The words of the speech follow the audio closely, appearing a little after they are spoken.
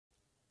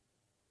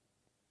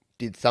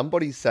Did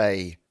somebody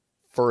say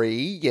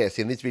free? Yes,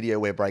 in this video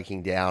we're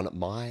breaking down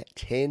my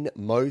 10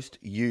 most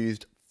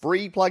used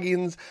free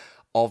plugins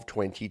of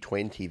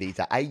 2020. These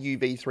are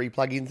AUV3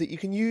 plugins that you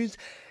can use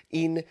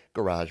in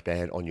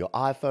GarageBand on your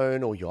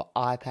iPhone or your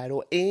iPad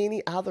or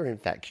any other, in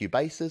fact,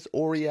 Cubasis,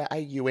 Auria,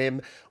 AUM,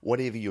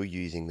 whatever you're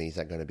using. These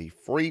are going to be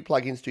free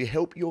plugins to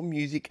help your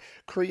music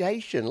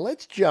creation.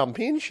 Let's jump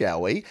in,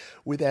 shall we,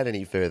 without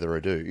any further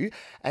adu,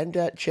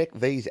 and check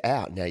these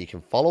out. Now, you can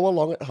follow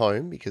along at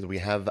home because we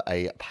have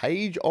a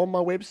page on my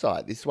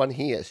website. This one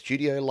here,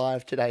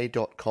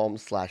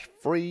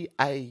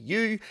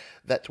 studiolivetoday.com/freeau.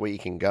 That's where you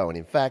can go. And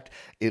in fact,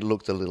 it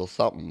looks a little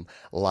something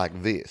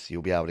like this.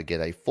 You'll be able to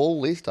get a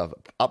full list. I've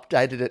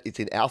updated it. It's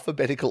in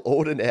alphabetical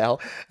order now,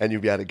 and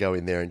you'll be able to go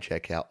in there and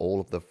check out all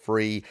of the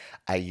free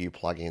AU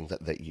plugins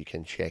that you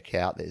can check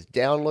out. There's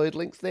download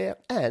links there,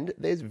 and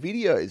there's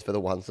videos for the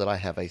ones that I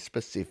have a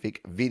specific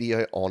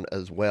video on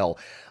as well.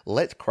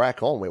 Let's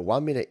crack on. We're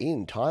 1 minute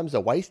in. Time's a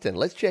wasting.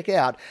 Let's check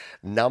out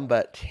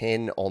number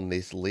 10 on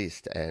this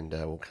list, and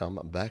we'll come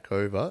back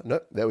over. No,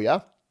 there we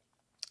are.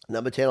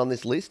 Number 10 on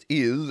this list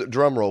is,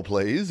 drumroll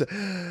please,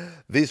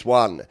 this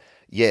one.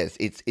 Yes,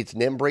 it's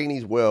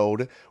Nembrini's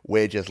world.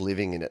 We're just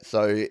living in it.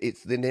 So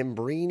it's the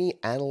Nembrini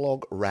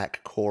Analog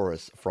Rack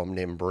Chorus from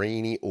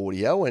Nembrini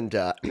Audio.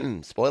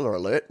 And spoiler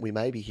alert, we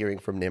may be hearing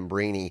from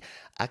Nembrini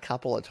a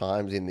couple of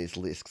times in this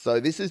list. So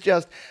this is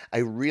just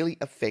a really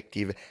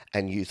effective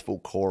and useful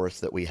chorus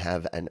that we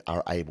have and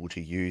are able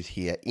to use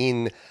here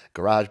in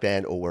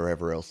GarageBand or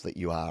wherever else that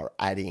you are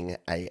adding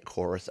a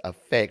chorus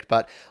effect.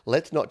 But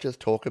let's not just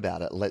talk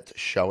about it. Let's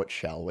show it,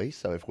 shall we?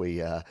 So if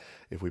we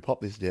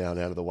pop this down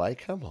out of the way,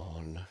 come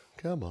on,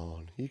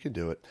 you can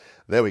do it.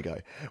 There we go.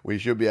 We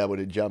should be able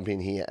to jump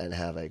in here and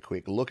have a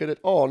quick look at it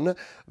on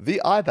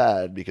the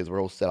iPad because we're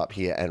all set up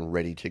here and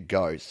ready to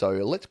go. So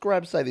let's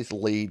grab, say, this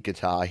lead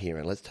guitar here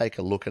and let's take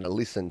a look and a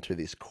listen to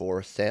this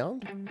chorus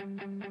sound.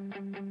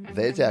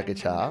 There's our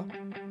guitar.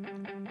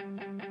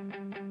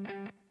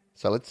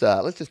 So let's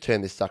just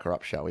turn this sucker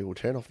up, shall we? We'll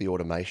turn off the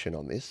automation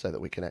on this so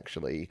that we can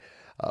actually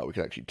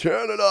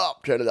turn it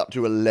up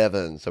to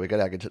 11. So we got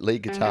our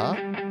lead guitar.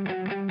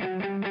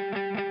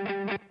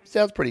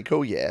 Sounds pretty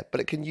cool, yeah,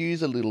 but it can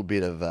use a little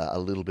bit of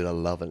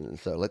loving.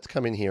 So let's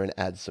come in here and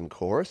add some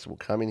chorus. We'll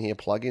come in here,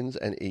 plugins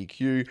and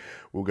EQ.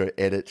 We'll go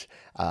edit.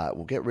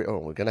 We're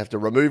going to have to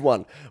remove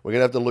one. We're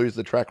going to have to lose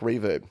the track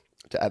reverb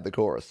to add the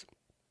chorus.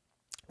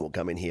 We'll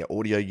come in here,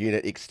 audio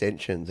unit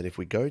extensions, and if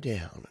we go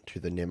down to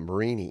the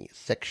Nembrini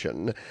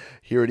section,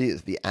 here it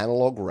is, the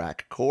Analog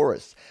Rack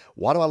Chorus.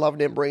 Why do I love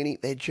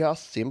Nembrini? They're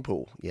just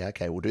simple. Yeah,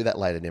 okay, we'll do that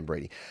later,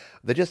 Nembrini.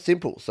 They're just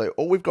simple. So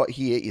all we've got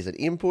here is an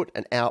input,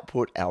 an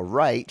output, our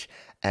rate,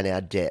 and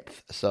our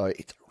depth. So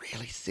it's a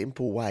really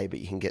simple way, but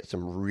you can get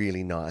some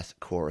really nice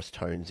chorus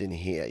tones in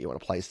here. You want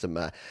to play some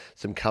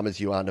Come As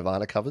You Are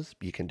Nirvana covers?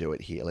 You can do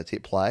it here. Let's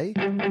hit play.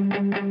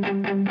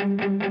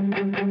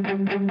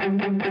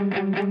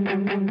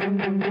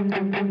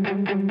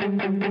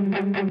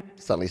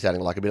 Suddenly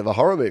sounding like a bit of a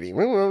horror movie.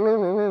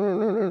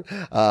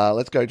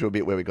 Let's go to a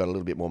bit where we got a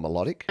little bit more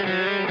melodic.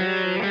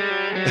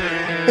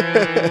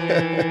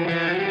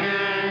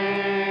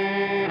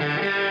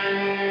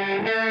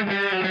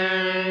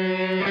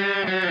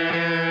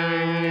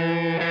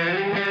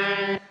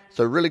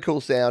 So really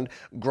cool sound,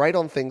 great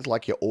on things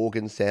like your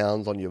organ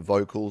sounds, on your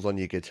vocals, on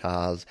your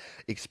guitars.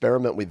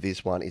 Experiment with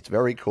this one. It's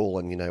very cool,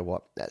 and you know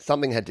what?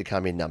 Something had to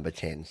come in number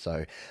 10,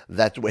 so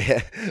that's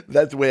where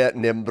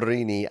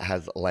Nembrini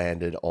has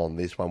landed on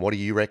this one. What do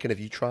you reckon? Have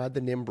you tried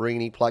the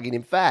Nembrini plugin?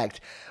 In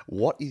fact,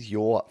 what is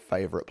your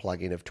favorite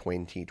plugin of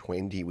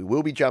 2020? We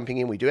will be jumping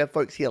in. We do have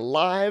folks here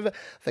live.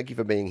 Thank you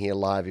for being here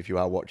live if you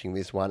are watching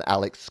this one.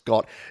 Alex,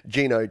 Scott,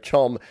 Gino,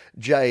 Tom,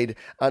 Jade,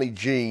 Annie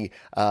G,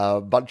 a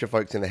bunch of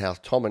folks in the house,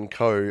 Tom and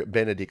Co,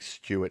 Benedict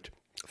Stewart.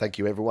 Thank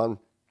you, everyone,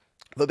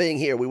 for being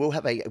here. We will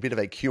have a bit of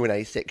a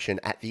Q&A section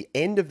at the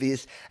end of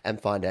this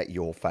and find out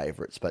your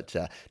favorites. But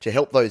to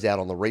help those out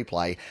on the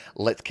replay,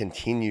 let's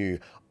continue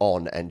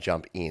on and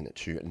jump in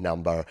to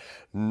number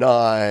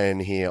 9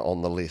 here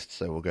on the list.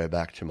 So we'll go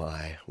back to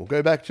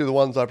the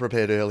ones I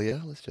prepared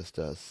earlier. Let's just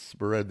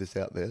spread this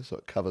out there so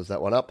it covers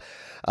that one up.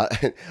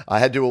 I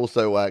had to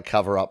also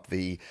cover up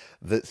see,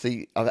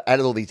 I've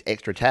added all these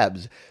extra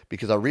tabs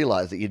because I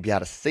realized that you'd be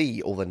able to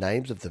see all the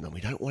names of them, and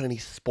we don't want any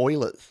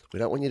spoilers. We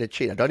don't want you to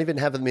cheat. I don't even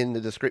have them in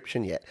the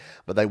description yet,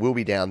 but they will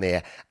be down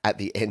there at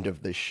the end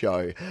of the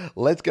show.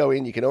 Let's go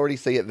in. You can already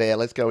see it there.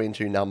 Let's go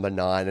into number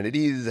 9, and it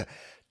is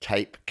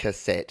Tape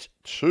Cassette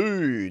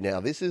 2. Now,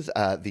 this is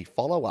the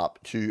follow-up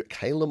to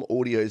Calum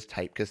Audio's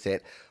Tape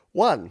Cassette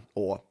 1,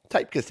 or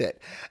Tape Cassette.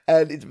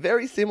 And it's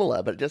very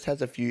similar, but it just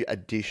has a few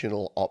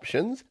additional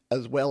options,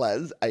 as well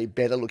as a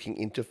better-looking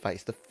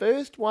interface. The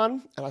first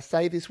one, and I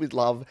say this with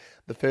love,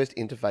 the first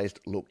interface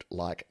looked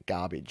like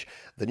garbage.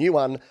 The new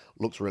one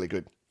looks really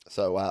good.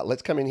 So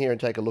let's come in here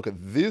and take a look at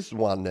this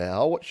one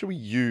now. What should we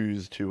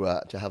use to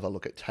have a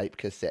look at Tape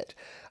Cassette?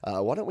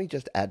 Why don't we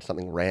just add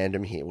something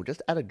random here? We'll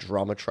just add a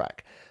drummer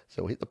track.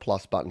 So we'll hit the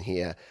plus button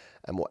here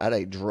and we'll add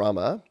a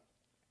drummer.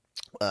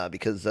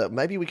 because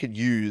maybe we could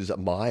use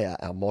Maya,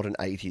 our modern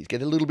 80s,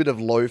 get a little bit of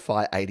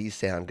lo-fi 80s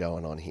sound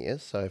going on here.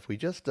 So if we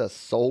just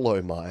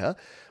solo Maya,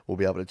 we'll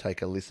be able to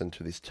take a listen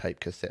to this tape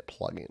cassette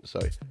plugin. So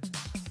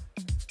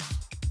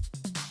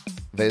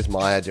there's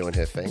Maya doing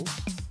her thing,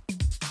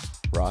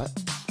 right?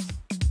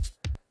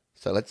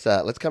 So let's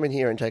come in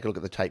here and take a look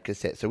at the tape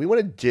cassette. So we want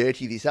to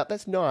dirty this up.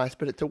 That's nice,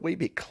 but it's a wee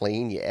bit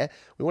clean, yeah?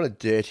 We want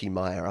to dirty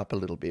Maya up a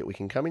little bit. We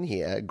can come in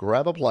here,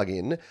 grab a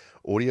plugin,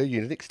 audio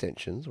unit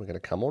extensions. We're going to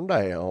come on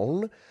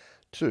down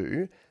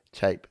to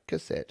tape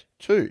cassette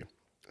 2.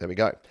 There we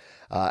go.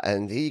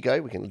 And here you go.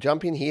 We can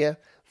jump in here.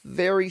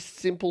 Very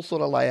simple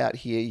sort of layout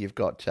here. You've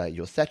got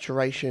your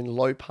saturation,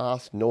 low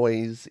pass,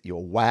 noise,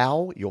 your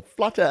wow, your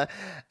flutter,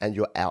 and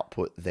your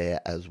output there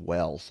as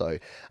well. So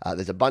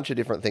there's a bunch of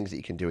different things that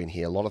you can do in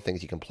here. A lot of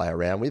things you can play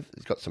around with.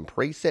 It's got some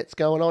presets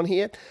going on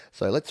here.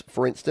 So let's,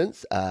 for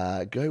instance,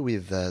 go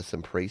with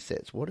some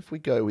presets. What if we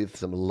go with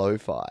some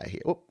lo-fi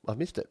here? Oh, I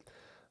missed it.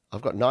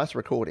 I've got nice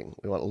recording.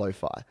 We want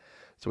lo-fi.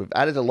 So we've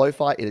added a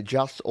lo-fi. It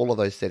adjusts all of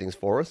those settings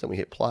for us, and we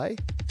hit play.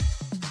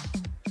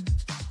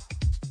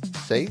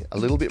 See, a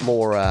little bit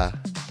more, a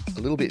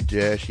little bit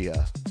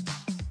dirtier.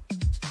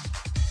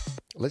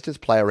 Let's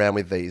just play around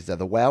with these.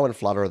 The wow and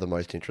flutter are the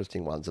most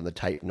interesting ones, and the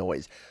tape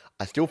noise.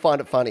 I still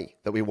find it funny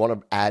that we want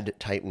to add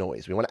tape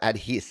noise. We want to add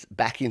hiss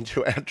back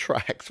into our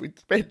tracks. We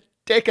spent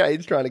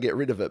decades trying to get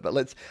rid of it, but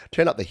let's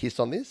turn up the hiss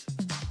on this.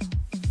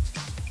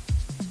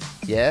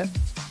 Yeah.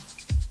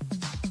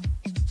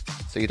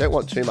 So you don't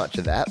want too much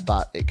of that,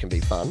 but it can be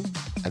fun.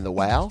 And the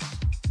wow.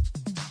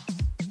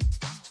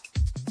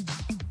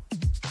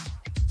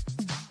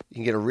 You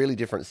can get a really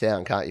different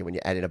sound, can't you, when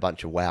you add in a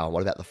bunch of wow.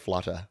 What about the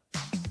flutter?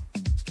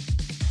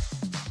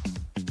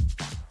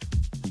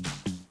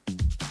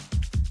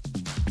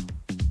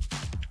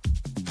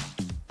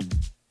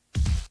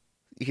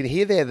 You can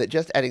hear there that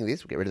just adding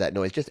this, we'll get rid of that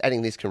noise, just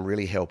adding this can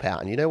really help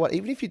out. And you know what,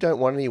 even if you don't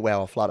want any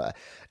wow or flutter,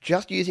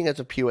 just using it as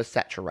a pure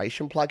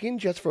saturation plugin,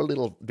 just for a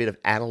little bit of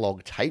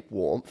analog tape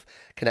warmth,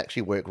 can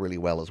actually work really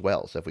well as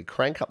well. So if we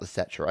crank up the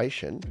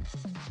saturation,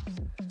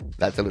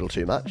 that's a little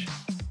too much.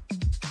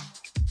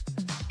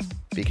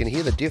 But you can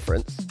hear the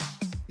difference.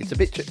 It's a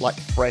bit like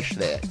fresh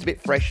there. It's a bit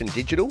fresh and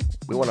digital.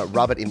 We want to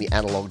rub it in the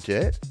analog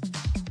dirt.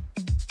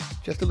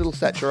 Just a little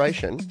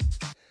saturation,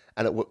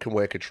 and it can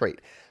work a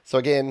treat. So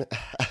again,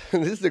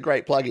 this is a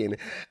great plugin,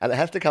 and it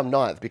has to come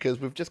ninth because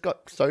we've just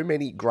got so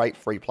many great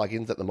free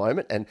plugins at the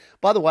moment. And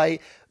by the way,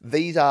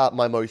 these are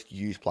my most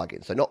used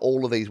plugins. So not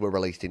all of these were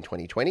released in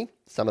 2020.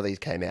 Some of these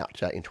came out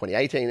in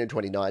 2018 and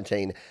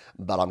 2019,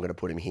 but I'm going to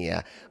put them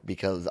here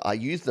because I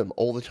use them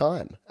all the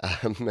time.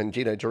 And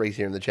Gino Therese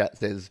here in the chat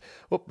says,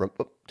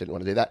 didn't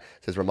want to do that.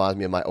 Says, reminds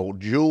me of my old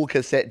dual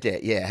cassette deck.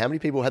 Yeah, how many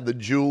people had the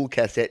dual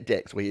cassette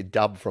decks where you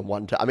dub from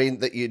one tape? I mean,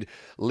 that you'd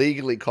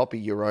legally copy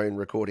your own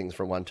recordings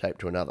from one tape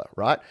to another,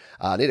 right?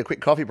 I need a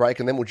quick coffee break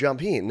and then we'll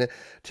jump in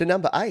to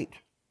number 8.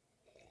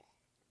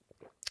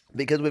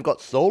 Because we've got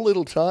so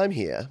little time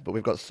here, but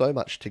we've got so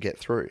much to get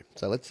through.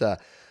 So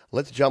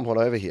let's jump on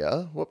over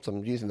here. Whoops,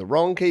 I'm using the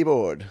wrong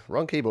keyboard.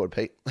 Wrong keyboard,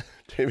 Pete.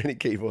 Too many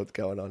keyboards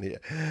going on here.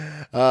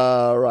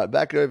 Right,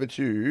 back over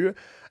to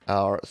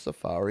our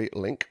Safari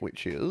link,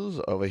 which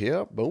is over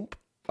here. Boom.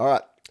 All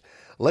right.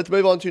 Let's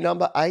move on to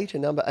number 8,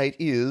 and number 8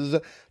 is,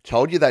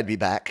 told you they'd be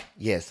back.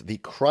 Yes, the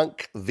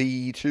Crunck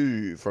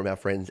V2 from our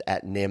friends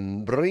at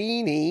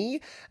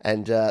Nembrini,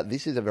 and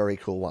this is a very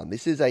cool one.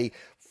 This is a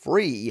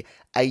free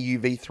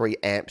AUV3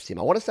 amp sim.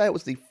 I want to say it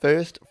was the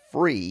first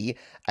free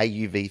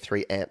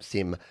AUV3 amp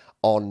sim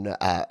on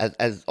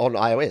as on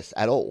iOS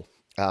at all.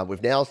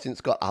 We've now since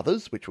got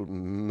others, which we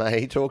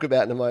may talk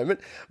about in a moment,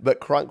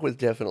 but Crunck was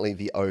definitely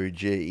the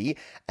OG,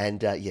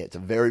 and yeah, it's a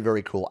very,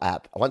 very cool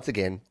app. Once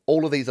again,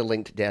 all of these are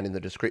linked down in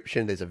the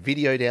description. There's a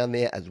video down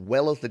there, as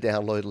well as the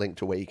download link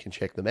to where you can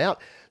check them out.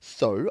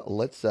 So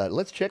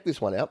let's check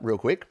this one out real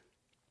quick,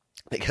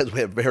 because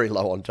we're very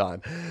low on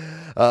time.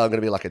 I'm going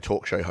to be like a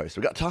talk show host.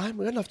 We got time?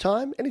 We got enough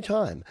time? Any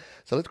time.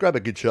 So let's grab a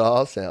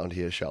guitar sound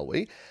here, shall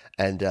we?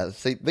 And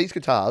see, these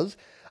guitars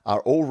are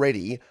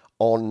already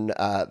on,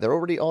 they're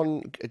already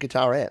on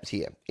guitar amps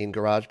here in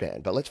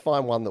GarageBand, but let's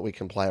find one that we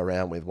can play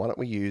around with. Why don't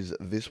we use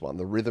this one,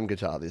 the rhythm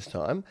guitar this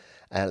time?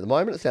 And at the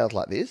moment it sounds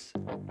like this.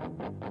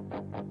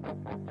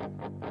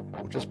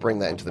 We'll just bring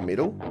that into the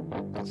middle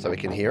so we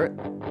can hear it.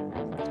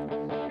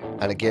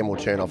 And again, we'll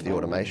turn off the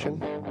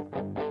automation.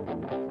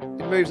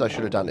 It moves I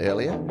should have done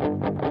earlier.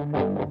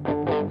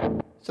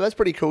 So that's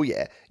pretty cool,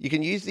 yeah. You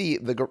can use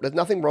there's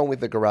nothing wrong with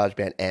the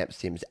GarageBand amp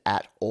sims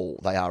at all.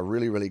 They are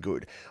really, really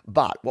good.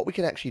 But what we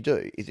can actually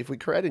do is if we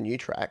create a new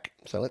track,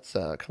 so let's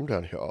come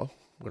down here. I'm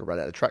going to run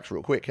out of tracks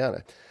real quick, can't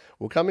I?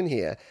 We'll come in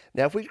here.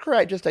 Now, if we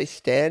create just a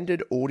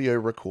standard audio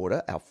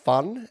recorder, our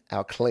fun,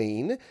 our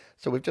clean,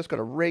 so we've just got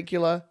a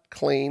regular,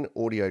 clean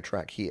audio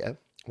track here.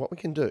 What we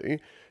can do,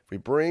 if we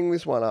bring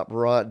this one up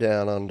right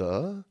down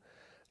under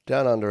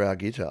our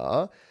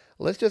guitar,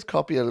 let's just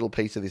copy a little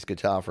piece of this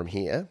guitar from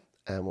here.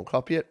 And we'll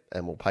copy it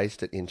and we'll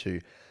paste it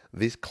into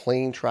this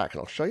clean track.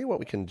 And I'll show you what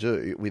we can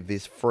do with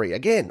this free.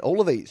 Again,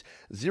 all of these,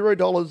 $0,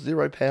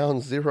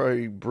 £0,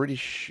 0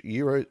 British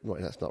Euro.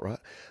 Wait, that's not right.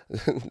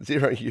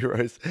 0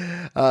 euros.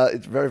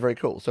 It's very, very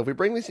cool. So if we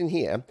bring this in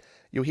here,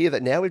 you'll hear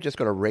that now we've just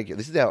got a regular,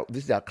 this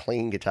is our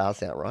clean guitar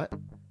sound, right?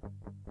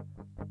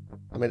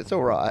 I mean, it's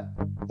all right.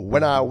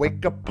 When I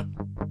wake up,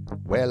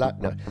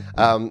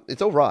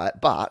 it's all right,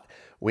 but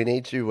we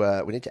need to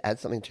add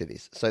something to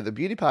this. So the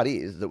beauty part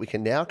is that we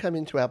can now come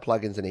into our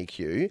plugins and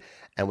EQ,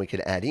 and we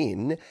can add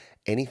in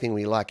anything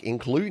we like,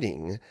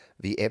 including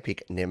the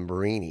epic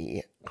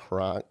Nembrini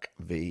Crunck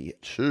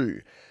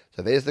V2.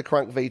 So there's the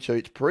Crunck V2.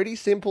 It's pretty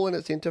simple in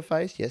its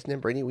interface. Yes,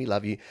 Nembrini, we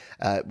love you.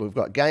 We've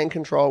got gain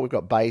control, we've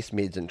got bass,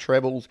 mids, and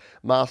trebles,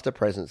 master,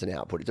 presence, and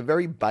output. It's a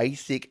very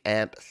basic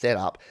amp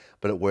setup,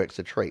 but it works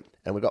a treat.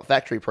 And we've got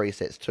factory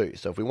presets too.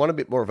 So if we want a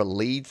bit more of a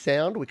lead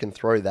sound, we can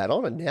throw that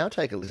on. And now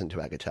take a listen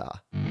to our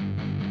guitar.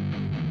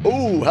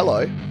 Ooh,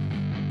 hello.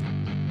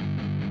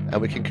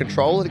 And we can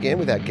control it again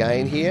with our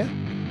gain here.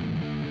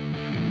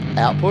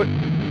 Output.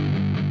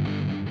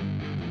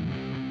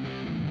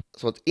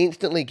 So it's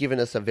instantly given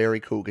us a very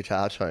cool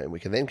guitar tone. We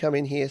can then come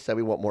in here, say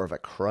we want more of a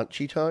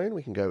crunchy tone.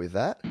 We can go with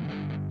that.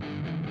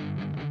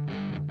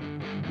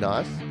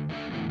 Nice.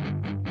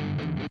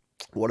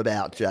 What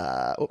about,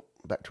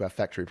 back to our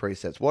factory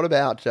presets. What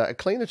about a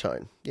cleaner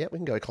tone? Yeah, we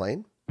can go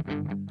clean.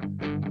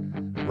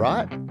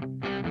 Right. You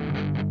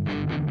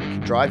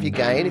can drive your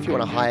gain if you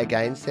want a higher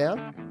gain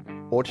sound,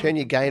 or turn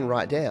your gain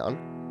right down.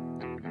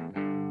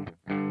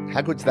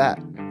 How good's that?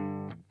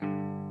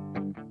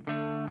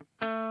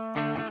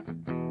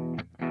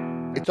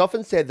 It's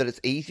often said that it's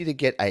easy to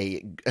get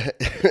a,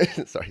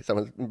 sorry,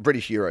 someone's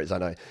British euros, I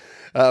know.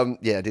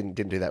 Yeah, I didn't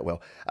do that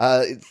well.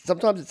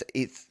 Sometimes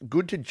it's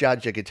good to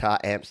judge a guitar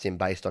amp sim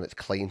based on its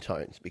clean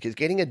tones, because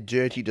getting a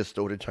dirty,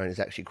 distorted tone is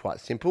actually quite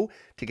simple.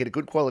 To get a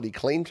good quality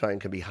clean tone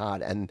can be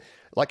hard. And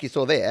like you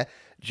saw there,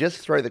 just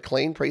throw the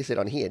clean preset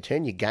on here,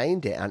 turn your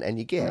gain down, and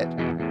you get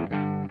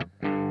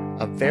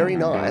a very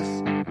nice,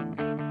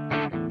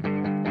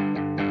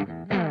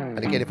 and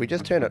again, if we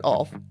just turn it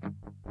off,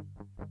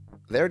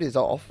 there it is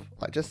off.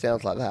 It just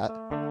sounds like that.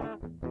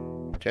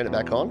 Turn it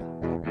back on.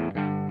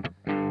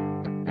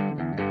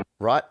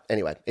 Right,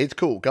 anyway, it's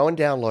cool. Go and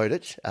download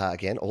it.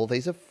 Again, all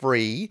these are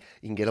free.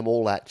 You can get them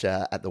all at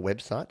the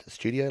website,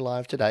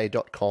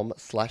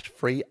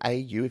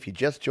 studiolivetoday.com/freeau. If you're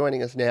just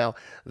joining us now,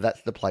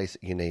 that's the place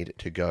you need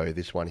to go.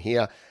 This one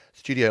here,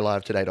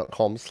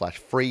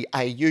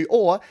 studiolivetoday.com/freeau,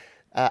 or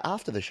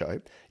after the show,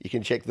 you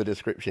can check the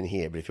description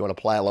here. But if you want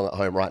to play along at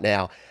home right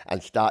now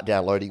and start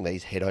downloading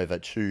these, head over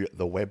to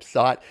the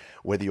website,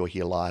 whether you're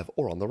here live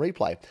or on the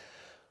replay.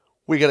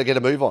 We got to get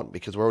a move on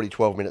because we're already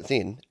 12 minutes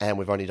in and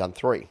we've only done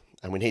 3,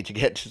 and we need to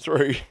get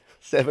through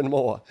 7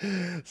 more.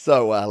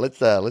 So let's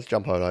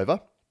jump on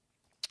over.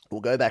 We'll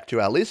go back to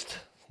our list.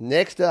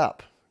 Next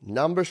up,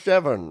 number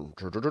 7.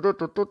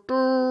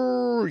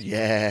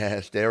 Yeah,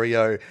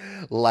 stereo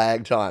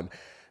lag time.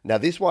 Now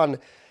this one,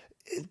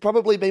 it's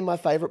probably been my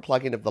favorite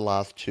plugin of the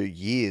last 2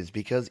 years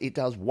because it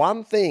does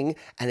one thing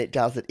and it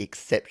does it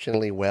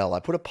exceptionally well. I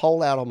put a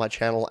poll out on my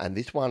channel and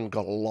this one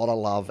got a lot of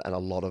love and a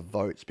lot of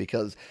votes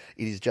because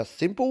it is just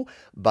simple,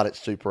 but it's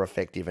super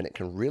effective and it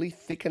can really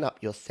thicken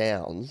up your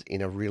sounds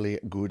in a really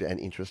good and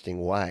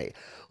interesting way.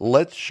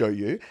 Let's show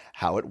you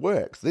how it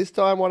works. This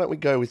time, why don't we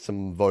go with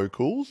some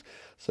vocals?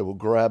 So we'll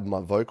grab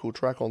my vocal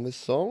track on this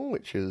song,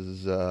 which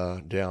is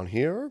down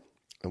here,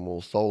 and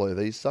we'll solo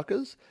these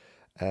suckers.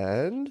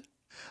 And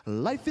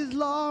life is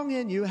long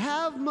and you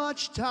have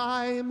much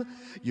time.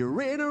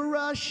 You're in a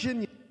rush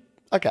and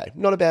okay,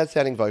 not a bad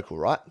sounding vocal,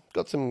 right?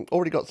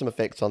 Already got some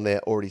effects on there,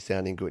 already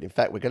sounding good. In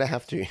fact, we're gonna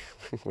have to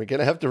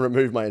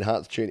remove my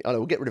enhanced tuning. Oh no,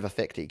 we'll get rid of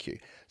effect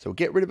EQ. So we'll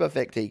get rid of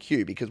effect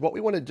EQ because what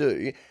we want to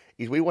do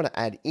is we want to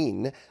add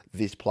in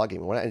this plugin.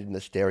 We want to add in the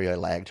stereo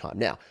lag time.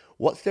 Now,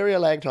 what stereo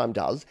lag time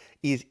does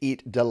is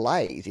it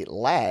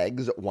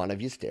lags one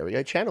of your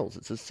stereo channels.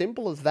 It's as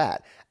simple as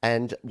that.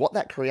 And what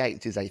that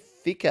creates is a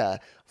thicker,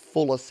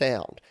 fuller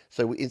sound.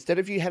 So instead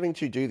of you having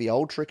to do the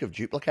old trick of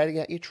duplicating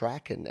out your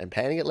track and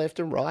panning it left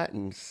and right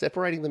and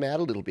separating them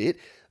out a little bit,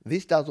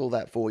 this does all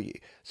that for you.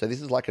 So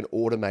this is like an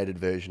automated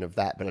version of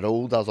that, but it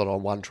all does it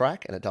on one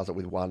track and it does it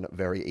with one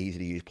very easy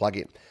to use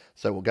plugin.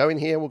 So we'll go in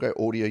here, we'll go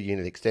audio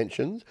unit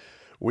extensions.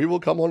 We will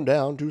come on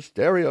down to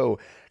stereo.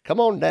 Come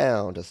on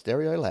down to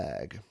stereo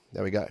lag.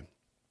 There we go.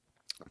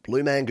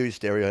 Blue Mango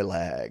stereo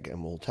lag.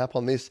 And we'll tap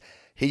on this.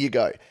 Here you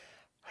go.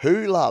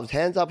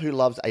 Hands up who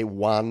loves a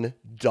one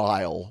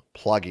dial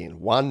plugin,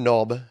 one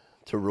knob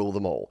to rule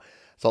them all.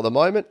 So at the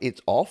moment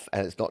it's off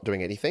and it's not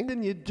doing anything.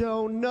 and you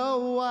don't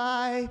know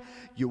why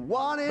you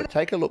want it. But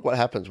take a look what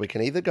happens. We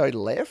can either go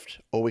left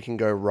or we can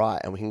go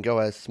right, and we can go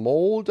a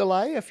small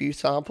delay, a few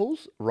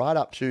samples, right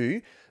up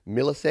to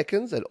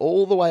milliseconds and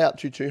all the way up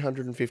to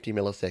 250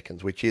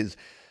 milliseconds, which is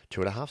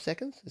 2.5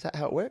 seconds. Is that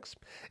how it works?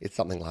 It's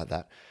something like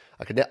that.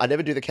 I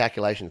never do the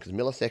calculation because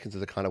milliseconds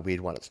is a kind of weird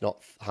one. It's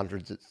not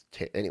hundreds, it's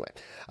 10. Anyway,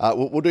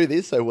 we'll do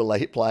this. So we'll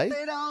hit play.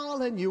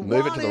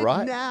 Move it to the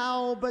right.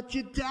 Now, but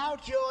you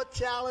doubt your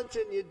talent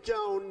and you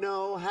don't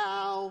know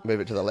how. Move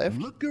it to the left.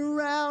 Look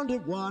around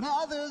at what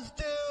others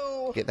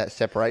do. Get that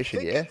separation,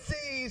 Think yeah? it's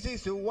easy,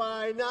 so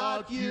why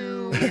not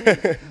you?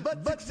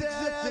 But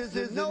success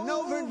isn't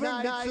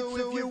overnight,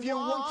 so if you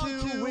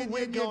want to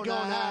win, you're gonna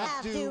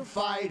have to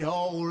fight.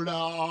 Hold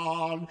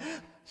on.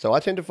 So I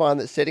tend to find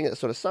that setting it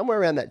sort of somewhere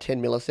around that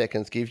 10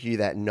 milliseconds gives you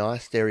that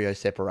nice stereo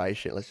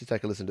separation. Let's just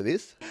take a listen to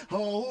this.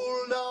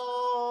 Hold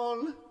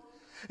on.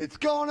 It's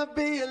gonna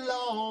be a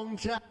long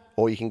time.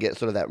 Or you can get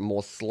sort of that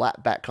more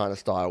slap back kind of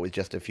style with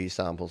just a few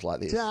samples like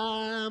this.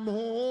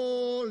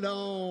 Hold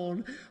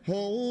on,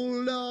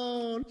 hold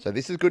on. So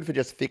this is good for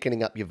just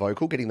thickening up your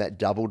vocal, getting that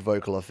doubled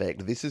vocal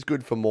effect. This is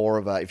good for more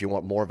of a, if you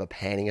want more of a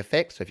panning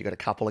effect. So if you've got a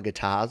couple of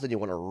guitars and you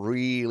want to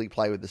really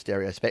play with the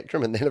stereo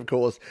spectrum, and then of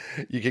course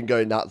you can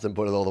go nuts and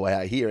put it all the way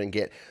out here and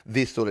get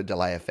this sort of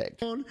delay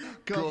effect.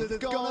 Cause it's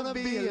gonna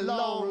be a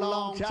long,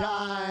 long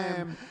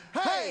time.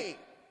 Hey!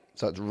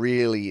 So it's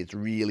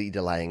really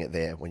delaying it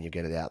there when you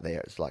get it out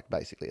there. It's like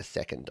basically a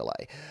second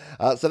delay.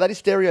 So that is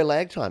stereo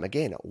lag time.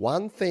 Again,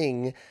 one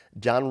thing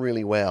done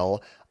really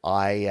well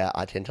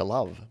I tend to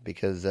love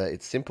because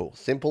it's simple.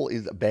 Simple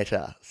is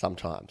better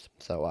sometimes.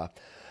 So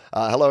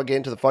hello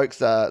again to the folks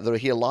that are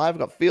here live.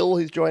 We've got Phil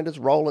who's joined us,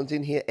 Roland's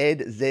in here,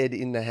 Ed, Zed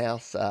in the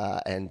house,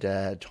 and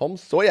Tom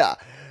Sawyer,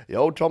 the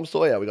old Tom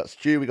Sawyer. We've got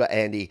Stu, we've got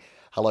Andy.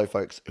 Hello,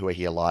 folks who are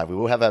here live. We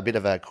will have a bit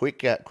of a quick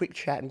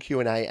chat and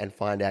Q&A and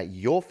find out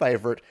your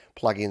favourite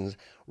plugins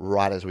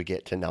right as we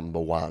get to number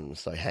 1.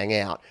 So hang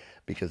out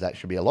because that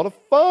should be a lot of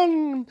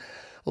fun.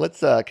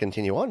 Let's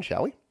continue on,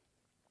 shall we?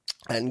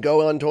 And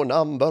go on to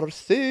number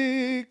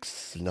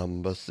 6.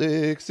 Number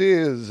 6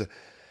 is...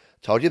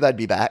 Told you they'd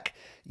be back.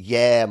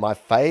 Yeah, my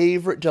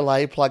favourite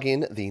delay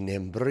plugin, the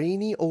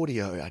Nembrini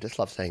Audio. I just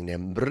love saying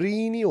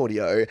Nembrini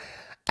Audio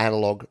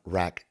Analog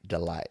Rack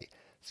Delay.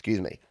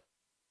 Excuse me.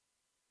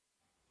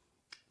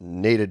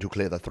 Needed to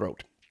clear the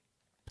throat.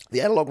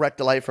 The analog rack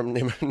delay from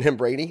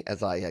Nembrini,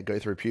 as I go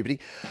through puberty,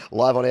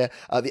 live on air,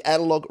 the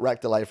analog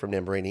rack delay from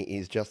Nembrini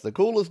is just the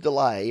coolest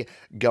delay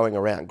going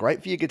around.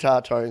 Great for your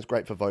guitar tones,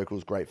 great for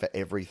vocals, great for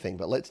everything.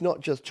 But let's not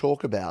just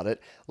talk about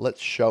it,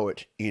 let's show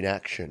it in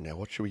action. Now,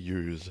 what should we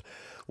use?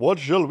 What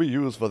shall we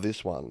use for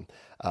this one?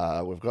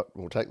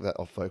 We'll take that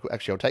off vocal.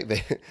 Actually, I'll take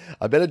the,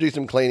 I better do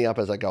some cleaning up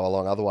as I go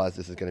along. Otherwise,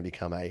 this is going to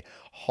become a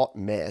hot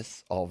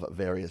mess of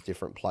various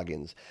different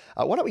plugins.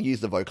 Why don't we use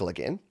the vocal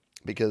again?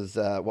 Because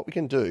what we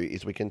can do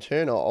is we can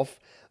turn off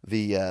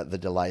the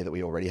delay that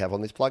we already have on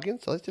this plugin.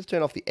 So let's just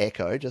turn off the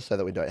echo just so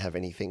that we don't have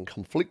anything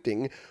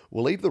conflicting.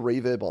 We'll leave the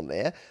reverb on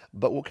there,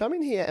 but we'll come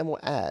in here and we'll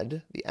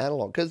add the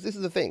analog, because this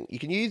is the thing. You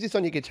can use this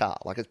on your guitar.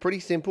 Like, it's pretty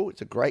simple.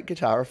 It's a great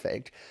guitar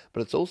effect, but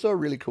it's also a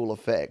really cool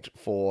effect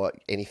for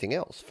anything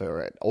else,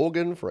 for an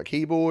organ, for a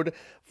keyboard,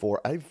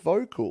 for a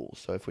vocal.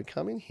 So if we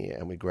come in here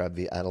and we grab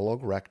the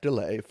analog rack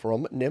delay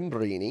from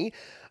Nembrini,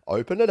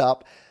 open it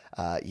up.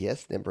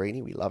 Yes,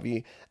 Nembrini, we love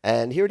you.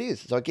 And here it is.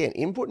 So again,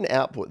 input and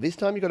output. This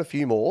time you've got a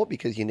few more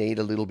because you need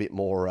a little bit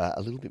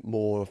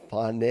more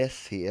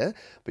finesse here.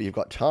 But you've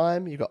got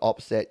time, you've got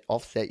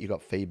offset, you've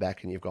got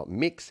feedback, and you've got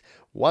mix.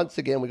 Once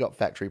again, we've got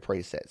factory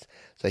presets.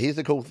 So here's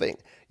the cool thing.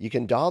 You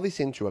can dial this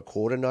into a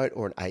quarter note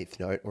or an eighth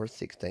note or a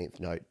 16th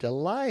note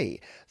delay.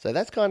 So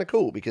that's kind of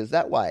cool because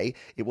that way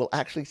it will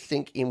actually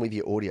sync in with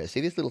your audio. See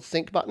this little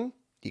sync button?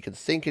 You can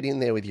sync it in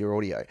there with your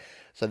audio.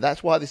 So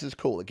that's why this is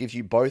cool. It gives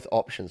you both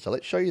options. So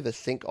let's show you the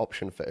sync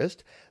option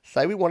first.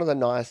 Say we wanted a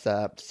nice,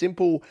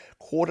 simple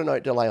quarter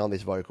note delay on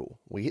this vocal.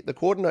 We hit the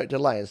quarter note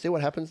delay and see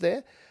what happens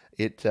there.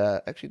 It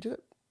actually did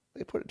it.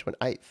 It put it to an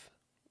eighth.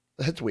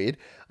 That's weird.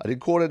 I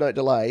did quarter note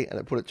delay and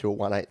it put it to a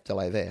 1/8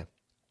 delay there.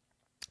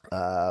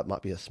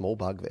 Might be a small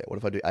bug there. What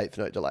if I do eighth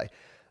note delay?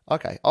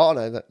 Okay. Oh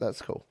no,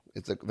 that's cool.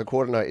 It's the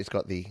quarter note. It's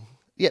got the,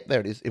 yep,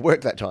 there it is. It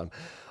worked that time.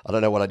 I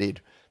don't know what I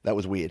did. That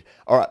was weird.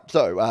 All right,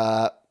 so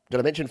did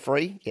I mention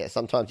free? Yeah,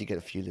 sometimes you get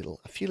a few little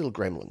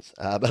gremlins.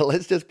 But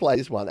let's just play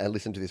this one and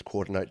listen to this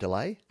quarter note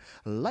delay.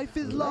 Life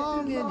is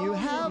long and you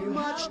have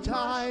much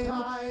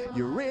time.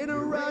 You're in a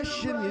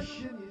rush and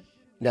you...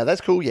 Now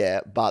that's cool, yeah,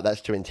 but that's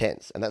too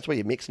intense. And that's where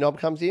your mix knob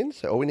comes in.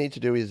 So all we need to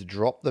do is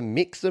drop the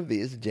mix of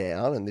this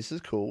down, and this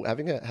is cool.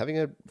 Having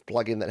a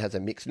plugin that has a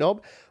mix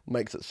knob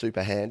makes it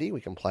super handy.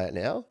 We can play it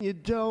now. You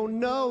don't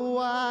know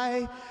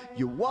why.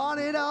 You want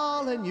it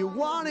all and you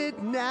want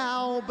it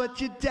now,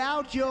 but you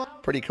doubt your...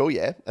 Pretty cool,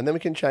 yeah. And then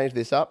we can change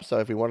this up. So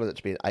if we wanted it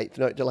to be an eighth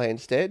note delay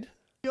instead...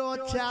 Your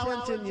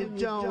talent and you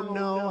don't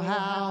know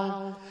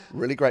how.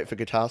 Really great for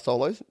guitar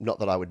solos. Not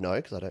that I would know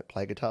because I don't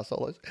play guitar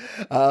solos.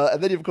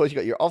 And then, of course, you've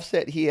got your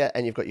offset here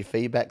and you've got your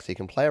feedback, so you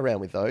can play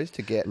around with those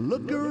to get...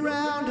 Look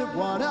around at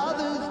what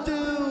others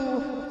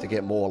do. To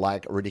get more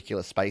like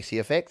ridiculous spacey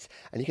effects.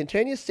 And you can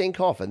turn your sync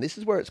off, and this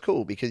is where it's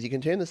cool because you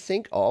can turn the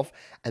sync off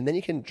and then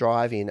you can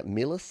drive in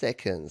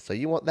milliseconds. So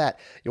you want that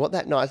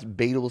nice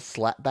Beatles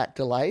slapback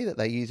delay that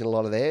they use in a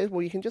lot of theirs.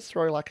 Well, you can just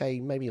throw like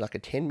maybe like a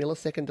 10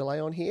 millisecond delay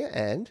on here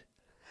and...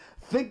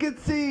 Think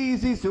it's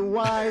easy, so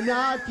why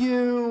not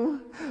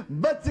you?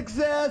 But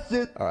success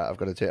is... All right, I've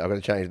got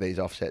to change these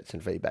offsets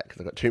and feedback because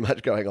I've got too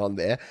much going on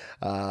there.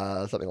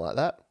 Something like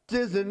that.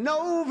 Isn't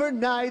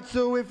overnight,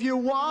 so if you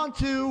want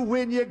to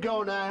win, you're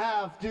gonna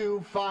have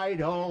to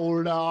fight.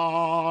 Hold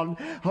on,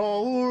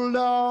 hold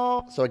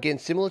on. So again,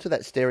 similar to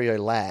that stereo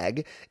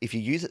lag, if you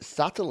use it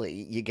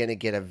subtly, you're going to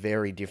get a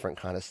very different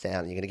kind of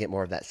sound. You're going to get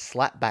more of that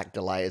slapback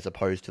delay as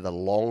opposed to the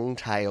long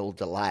tail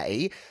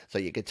delay. So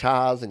your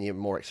guitars and your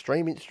more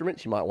extreme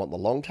instruments, you might want the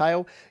long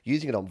tail.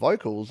 Using it on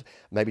vocals,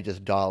 maybe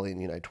just dial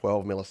in,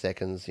 12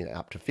 milliseconds,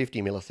 up to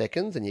 50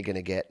 milliseconds, and you're going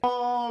to get...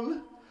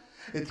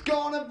 It's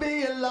gonna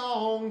be a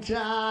long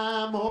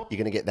time. You're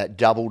going to get that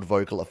doubled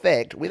vocal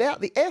effect without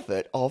the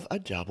effort of a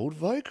doubled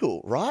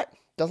vocal, right?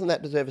 Doesn't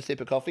that deserve a sip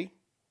of coffee?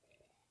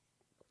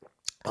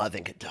 I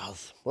think it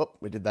does. Well,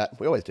 we did that.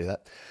 We always do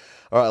that.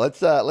 All right,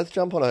 let's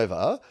jump on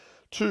over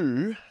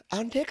to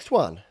our next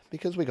one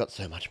because we got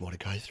so much more to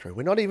go through.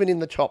 We're not even in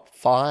the top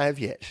 5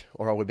 yet,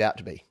 or are we about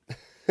to be?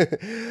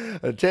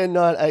 10,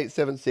 9, 8,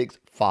 7, 6,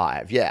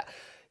 5. Yeah.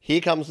 Here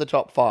comes the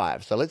top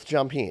 5. So let's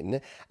jump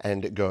in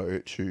and go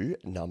to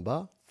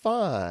number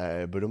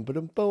 5.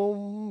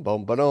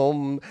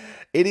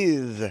 It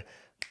is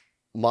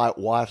my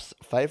wife's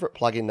favorite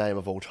plugin name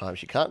of all time.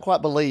 She can't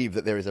quite believe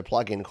that there is a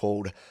plugin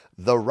called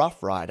the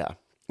RoughRider.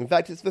 In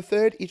fact, it's the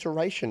 3rd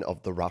iteration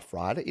of the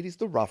RoughRider. It is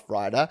the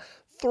RoughRider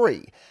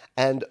 3.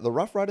 And the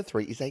RoughRider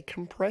 3 is a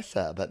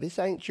compressor, but this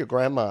ain't your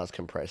grandma's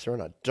compressor,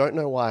 and I don't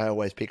know why I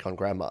always pick on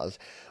grandma's,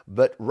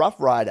 but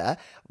RoughRider,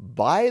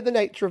 by the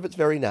nature of its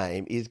very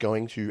name, is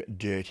going to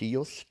dirty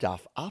your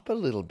stuff up a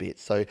little bit.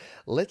 So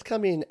let's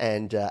come in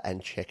and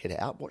check it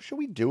out. What should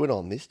we do it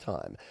on this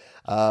time?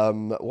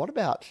 What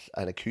about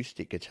an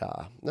acoustic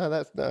guitar?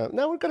 No,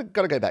 we've got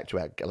to go back to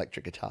our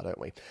electric guitar, don't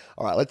we?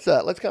 All right,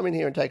 let's come in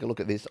here and take a look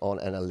at this on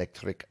an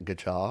electric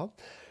guitar.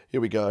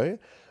 Here we go.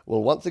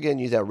 We'll once again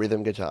use our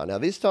rhythm guitar. Now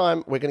this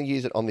time we're going to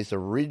use it on this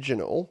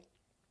original.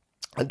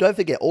 And don't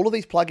forget, all of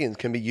these plugins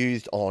can be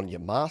used on your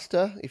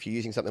master. If you're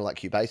using something like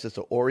Cubasis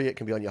or Ori, it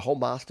can be on your whole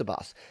master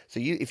bus. So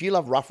if you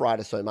love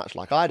RoughRider so much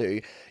like I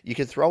do, you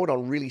can throw it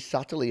on really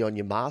subtly on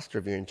your master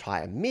of your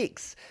entire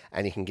mix,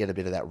 and you can get a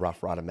bit of that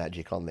RoughRider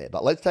magic on there.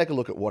 But let's take a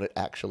look at what it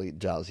actually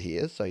does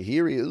here. So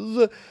here is,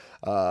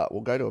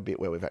 we'll go to a bit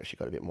where we've actually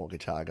got a bit more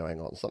guitar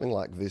going on. Something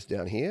like this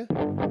down here.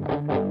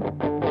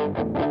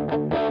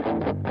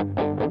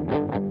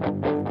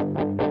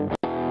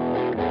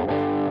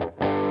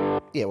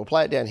 Yeah, we'll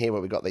play it down here where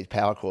we've got these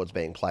power chords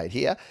being played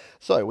here.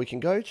 So we can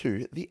go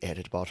to the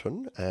edit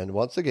button and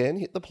once again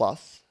hit the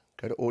plus,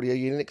 go to audio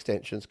unit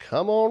extensions,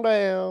 come on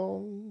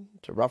down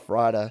to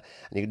RoughRider. And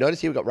you can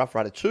notice here we've got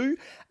RoughRider 2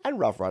 and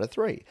RoughRider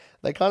 3.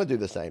 They kind of do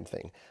the same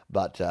thing,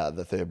 but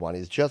the third one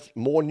is just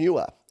more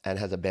newer and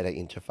has a better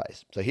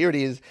interface. So here it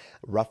is,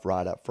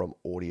 RoughRider from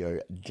Audio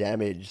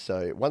Damage.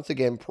 So once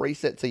again,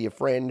 presets are your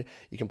friend.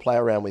 You can play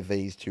around with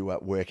these to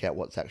work out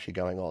what's actually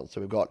going on. So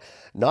we've got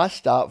nice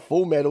start,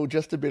 full metal,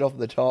 just a bit off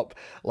the top.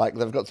 Like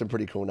they've got some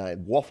pretty cool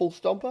names. Waffle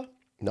Stomper,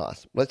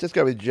 nice. Let's just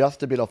go with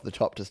just a bit off the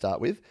top to start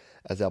with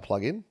as our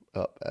plugin.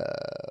 There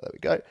we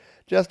go.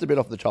 Just a bit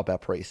off the top, our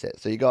preset.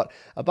 So you got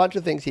a bunch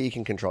of things here. You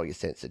can control your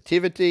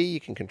sensitivity. You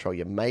can control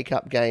your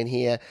makeup gain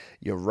here,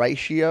 your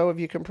ratio of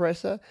your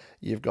compressor.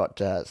 You've got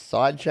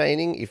side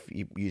chaining if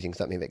you're using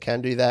something that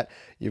can do that.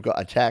 You've got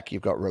attack.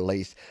 You've got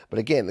release. But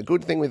again, the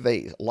good thing with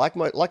these, like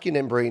your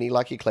Nembrini,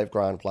 like your Clef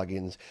Grind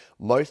plugins,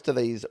 most of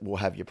these will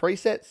have your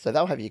presets. So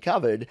they'll have you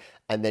covered,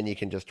 and then you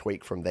can just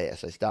tweak from there.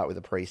 So start with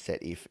a preset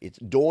if it's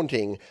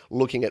daunting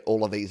looking at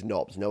all of these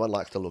knobs. No one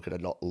likes to look at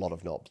a lot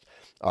of knobs.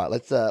 All right,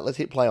 let's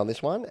hit play on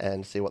this one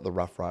and see what the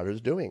RoughRider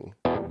is doing.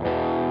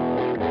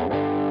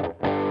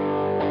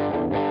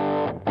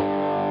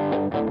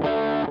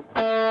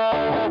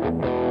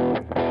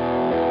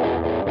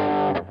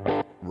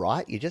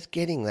 Right, you're just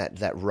getting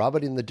that rub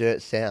it in the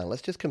dirt sound.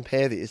 Let's just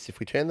compare this. If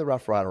we turn the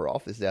RoughRider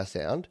off, this is our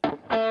sound. Turn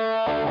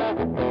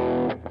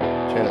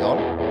it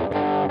on.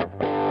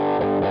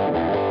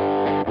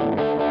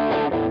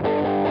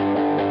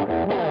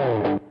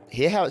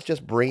 Hear how it's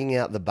just bringing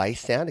out the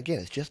bass sound? Again,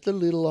 it's just a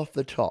little off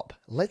the top.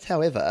 Let's,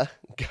 however,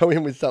 go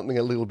in with something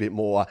a little bit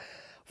more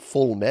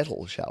full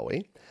metal, shall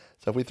we?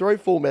 So if we throw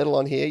full metal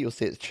on here, you'll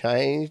see it's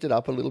changed it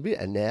up a little bit.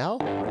 And now,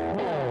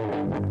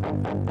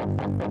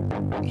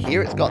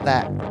 here it's got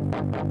that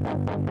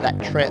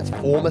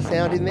transformer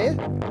sound in there.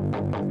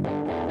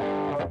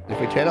 If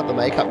we turn up the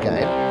makeup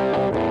gain,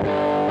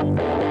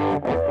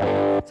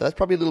 so that's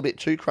probably a little bit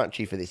too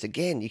crunchy for this.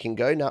 Again, you can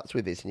go nuts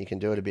with this and you can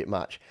do it a bit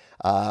much.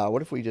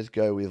 What if we just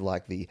go with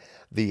like the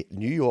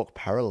New York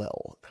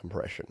parallel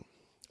compression?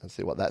 Let's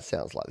see what that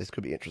sounds like. This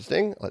could be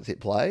interesting. Let's hit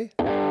play.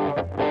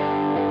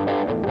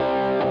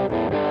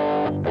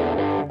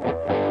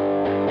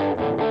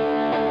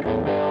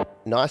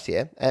 Nice,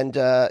 yeah. And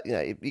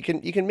you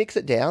can mix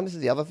it down. This is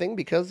the other thing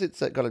because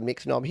it's got a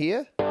mix knob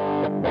here.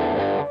 Can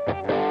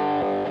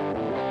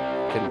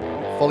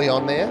fully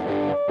on there.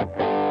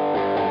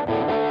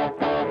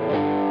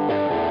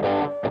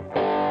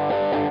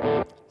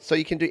 So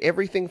you can do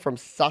everything from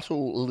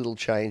subtle little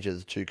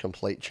changes to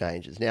complete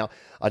changes. Now,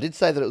 I did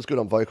say that it was good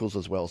on vocals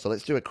as well, so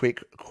let's do a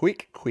quick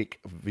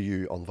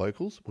view on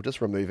vocals. We'll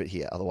just remove it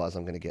here, otherwise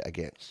I'm going to get,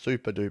 again,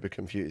 super duper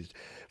confused.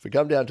 If we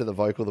come down to the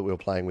vocal that we were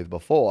playing with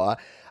before,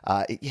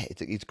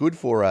 it's good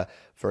for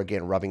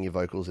again, rubbing your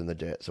vocals in the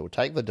dirt. So we'll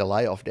take the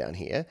delay off down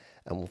here,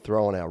 and we'll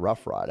throw on our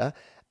RoughRider.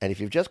 And if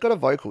you've just got a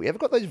vocal, you ever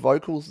got those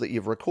vocals that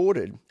you've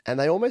recorded and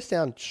they almost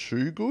sound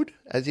too good,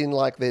 as in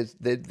like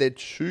they're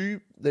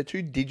too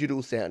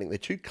digital sounding, they're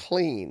too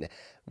clean.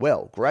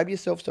 Well, grab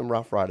yourself some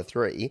RoughRider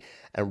 3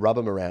 and rub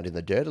them around in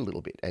the dirt a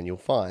little bit, and you'll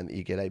find that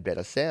you get a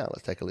better sound.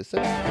 Let's take a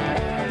listen.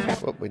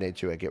 Well, we need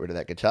to get rid of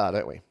that guitar,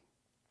 don't we?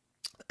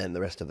 And the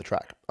rest of the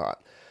track. All right.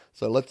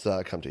 So let's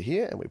come to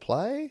here and we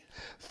play.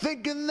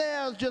 Thinking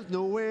there's just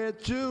nowhere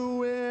to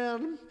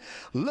win.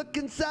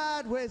 Looking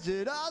sideways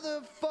at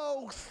other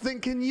folks,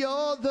 thinking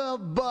you're the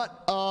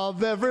butt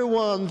of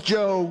everyone's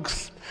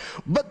jokes.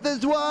 But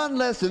there's one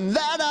lesson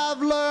that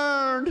I've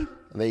learned.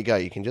 And there you go.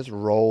 You can just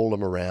roll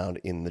them around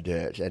in the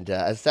dirt. And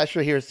as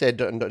Sasha here has said,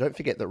 don't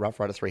forget that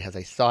RoughRider 3 has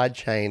a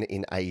sidechain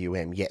in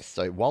AUM. Yes,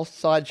 so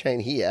whilst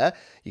sidechain here,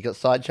 you've got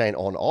sidechain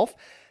on off.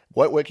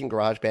 Won't work in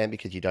GarageBand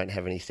because you don't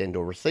have any send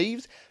or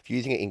receives. If you're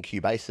using it in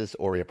Cubasis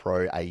or Audio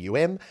Pro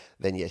AUM,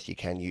 then yes, you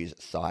can use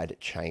side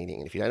chaining.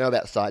 And if you don't know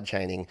about side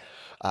chaining,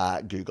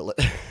 Google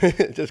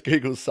it. Just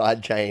Google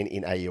side chain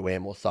in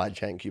AUM or side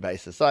chain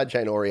Cubasis, side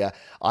chain Audio.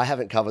 I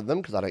haven't covered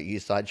them because I don't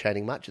use side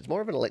chaining much. It's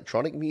more of an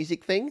electronic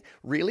music thing,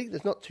 really.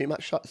 There's not too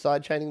much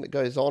side chaining that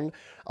goes on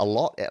a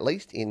lot, at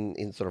least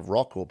in sort of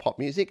rock or pop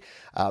music.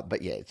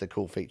 But yeah, it's a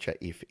cool feature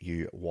if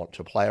you want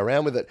to play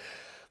around with it.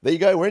 There you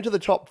go. We're into the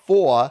top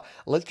 4.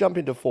 Let's jump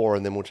into 4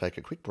 and then we'll take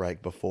a quick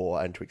break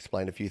to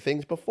explain a few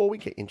things before we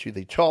get into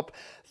the top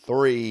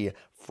 3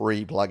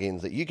 free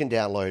plugins that you can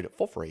download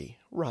for free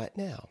right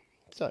now.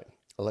 So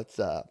let's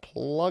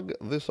plug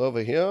this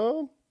over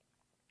here.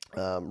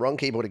 Wrong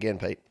keyboard again,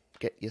 Pete.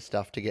 Get your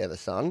stuff together,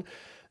 son.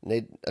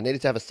 I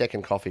needed to have a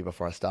second coffee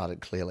before I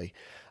started, clearly.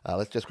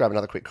 Let's just grab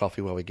another quick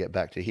coffee while we get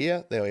back to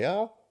here. There we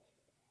are.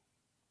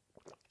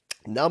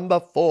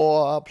 Number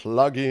 4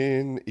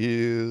 plugin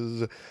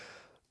is...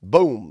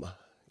 boom.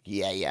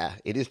 Yeah.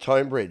 It is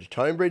Tonebridge.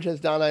 Tonebridge has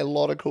done a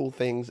lot of cool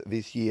things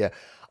this year.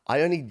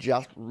 I only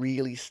just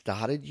really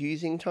started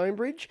using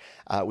Tonebridge,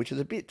 which is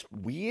a bit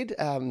weird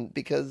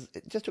because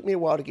it just took me a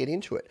while to get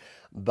into it.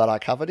 But I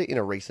covered it in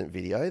a recent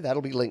video.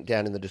 That'll be linked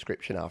down in the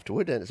description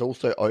afterward. And it's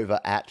also over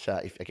at,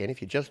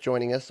 if you're just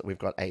joining us, we've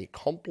got a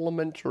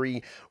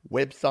complimentary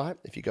website.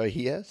 If you go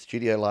here,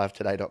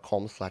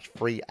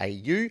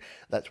 studiolivetoday.com/freeau,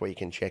 that's where you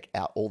can check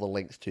out all the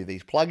links to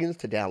these plugins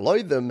to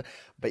download them.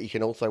 But you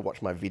can also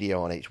watch my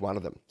video on each one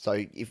of them. So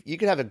if you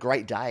could have a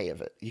great day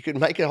of it, you could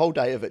make a whole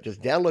day of it.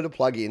 Just download a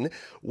plugin,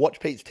 watch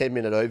Pete's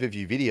 10-minute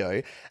overview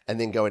video, and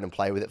then go in and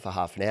play with it for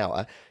half an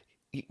hour.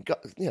 You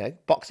got,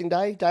 Boxing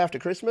Day, day after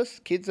Christmas,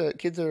 kids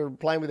are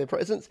playing with their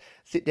presents.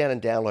 Sit down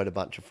and download a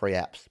bunch of free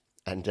apps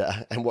and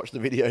watch the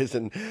videos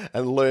and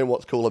learn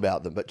what's cool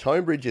about them. But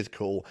Tonebridge is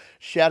cool.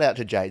 Shout out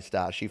to Jade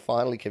Star. She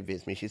finally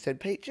convinced me. She said,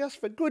 Pete,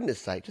 just for goodness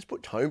sake, just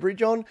put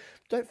Tonebridge on.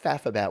 Don't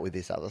faff about with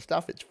this other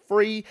stuff. It's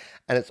free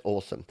and it's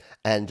awesome.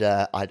 And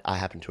I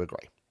happen to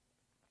agree.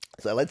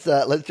 So let's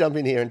jump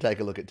in here and take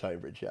a look at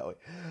Tonebridge, shall we?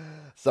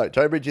 So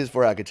Tonebridge is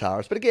for our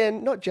guitarists, but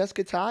again, not just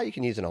guitar. You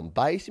can use it on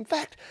bass. In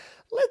fact,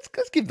 let's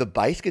give the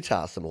bass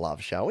guitar some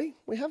love, shall we?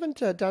 We haven't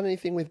done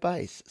anything with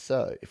bass.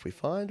 So if we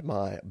find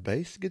my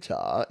bass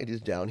guitar, it is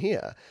down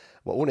here.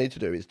 What we'll need to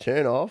do is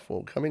turn off.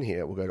 We'll come in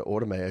here. We'll go to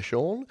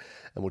Automation,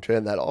 and we'll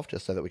turn that off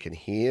just so that we can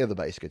hear the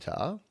bass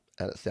guitar.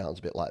 And it sounds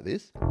a bit like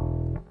this.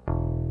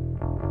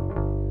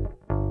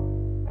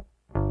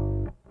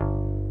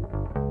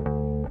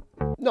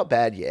 Not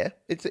bad, yeah.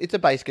 It's a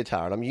bass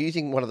guitar, and I'm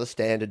using one of the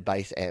standard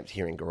bass amps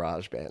here in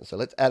GarageBand. So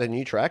let's add a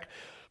new track.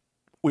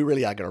 We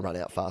really are going to run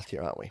out fast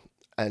here, aren't we?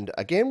 And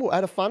again, we'll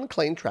add a fun,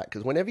 clean track,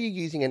 because whenever you're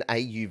using an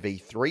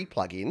AUV3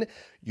 plugin,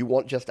 you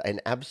want just an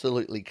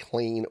absolutely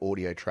clean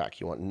audio track.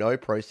 You want no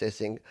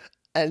processing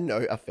and no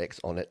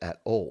effects on it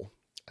at all.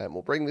 And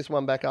we'll bring this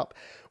one back up.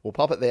 We'll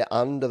pop it there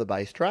under the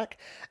bass track,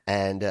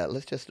 and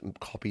let's just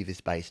copy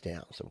this bass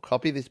down. So we'll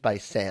copy this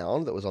bass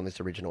sound that was on this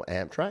original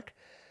amp track,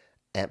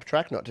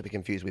 not to be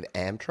confused with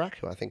Amtrak,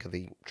 who I think are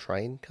the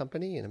train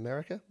company in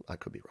America. I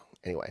could be wrong.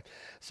 Anyway,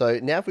 so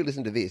now if we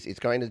listen to this, it's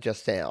going to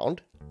just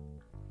sound...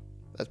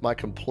 That's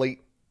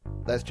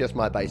just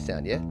my bass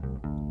sound, yeah?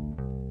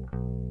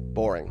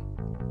 Boring.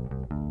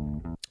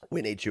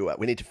 We need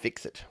to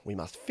fix it. We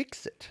must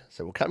fix it.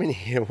 So we'll come in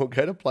here, we'll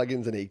go to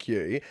plugins and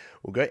EQ,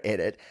 we'll go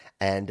edit,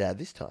 and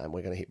this time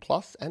we're going to hit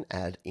plus and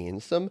add in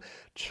some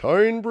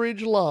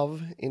Tonebridge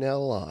love in our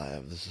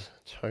lives.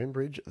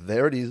 Tonebridge,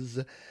 there it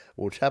is.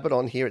 We'll tap it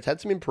on here. It's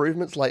had some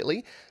improvements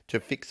lately to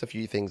fix a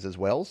few things as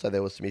well. So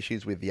there were some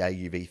issues with the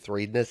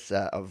AUV3-ness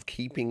of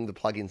keeping the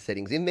plugin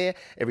settings in there.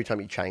 Every time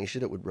you changed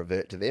it, it would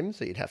revert to them.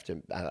 So you'd have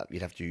to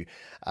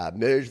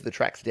merge the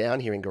tracks down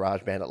here in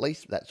GarageBand at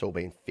least. That's all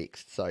been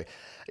fixed. So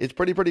it's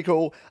pretty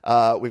cool.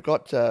 We've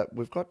got no,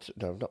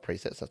 not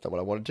presets. That's not what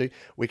I wanted to.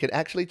 We can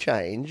actually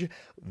change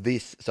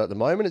this. So at the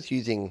moment, it's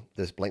using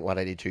this Blink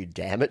 182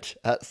 Damn It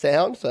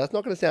sound. So that's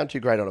not going to sound too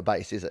great on a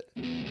bass, is it?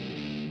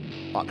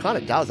 Oh, it kind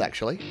of does,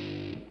 actually.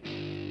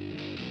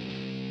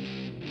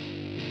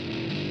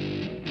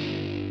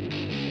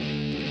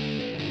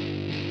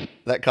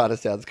 That kind of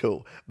sounds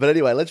cool. But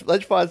anyway, let's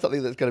find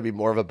something that's going to be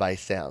more of a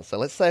bass sound. So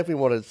let's say if we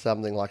wanted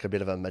something like a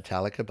bit of a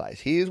Metallica bass.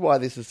 Here's why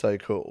this is so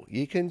cool.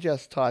 You can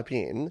just type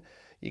in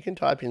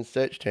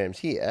search terms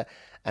here,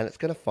 and it's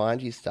going to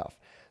find you stuff.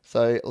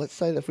 So let's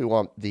say that if we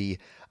want the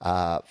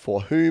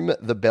For Whom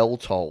the Bell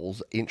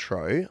Tolls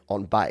intro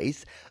on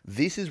bass,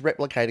 this is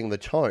replicating the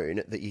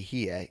tone that you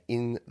hear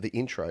in the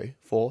intro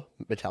for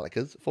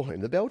Metallica's For Whom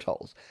the Bell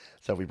Tolls.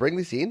 So if we bring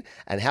this in,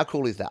 and how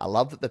cool is that? I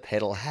love that the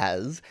pedal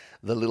has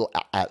the little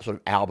sort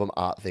of album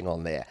art thing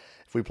on there.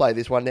 If we play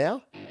this one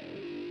now,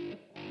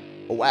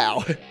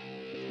 wow.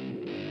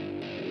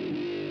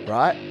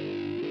 Right?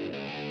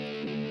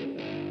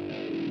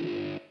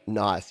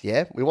 Nice,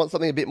 yeah. We want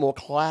something a bit more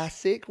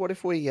classic. What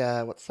if we,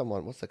 what's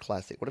the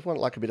classic? What if we want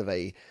like a bit of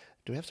a,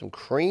 do we have some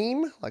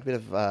Cream? Like a bit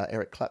of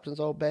Eric Clapton's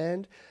old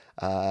band?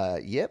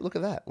 Yep, look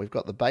at that. We've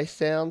got the bass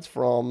sounds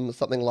from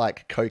something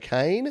like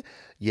Cocaine.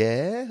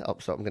 Yeah. Oh,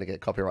 so I'm going to get a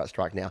copyright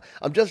strike now.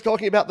 I'm just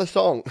talking about the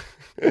song.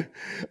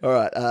 All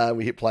right,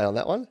 we hit play on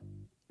that one.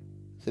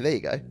 So there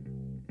you go.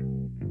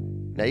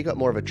 Now you got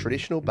more of a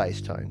traditional bass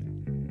tone.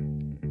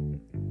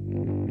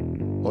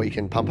 Or you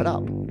can pump it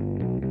up.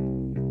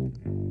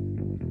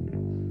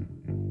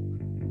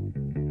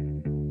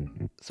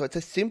 So it's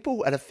a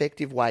simple and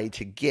effective way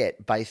to get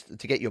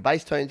your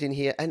bass tones in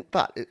here,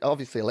 but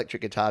obviously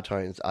electric guitar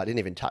tones, I didn't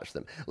even touch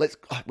them. We've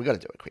got to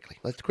do it quickly.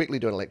 Let's quickly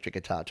do an electric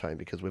guitar tone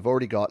because we've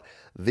already got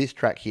this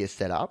track here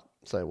set up.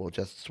 So we'll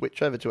just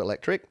switch over to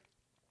electric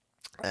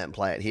and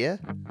play it here.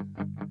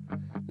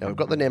 Now we've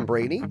got the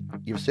Nembrini.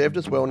 You've served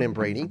us well,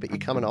 Nembrini, but you're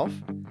coming off.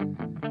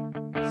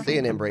 See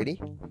you, Nembrini.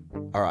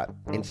 All right,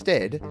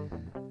 instead,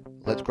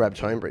 let's grab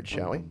Tonebridge,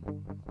 shall we?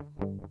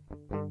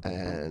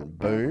 And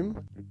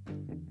boom.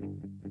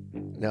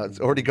 Now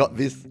it's already got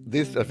this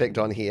effect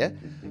on here,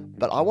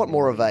 but I want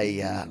more of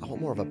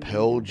a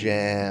Pearl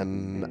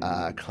Jam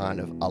kind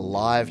of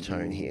alive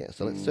tone here.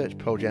 So let's search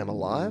Pearl Jam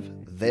alive.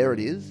 There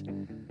it is.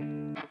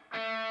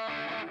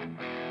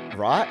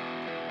 Right?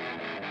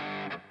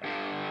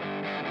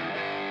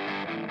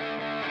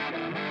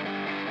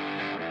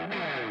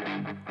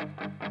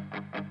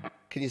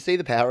 Can you see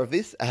the power of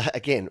this?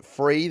 Again,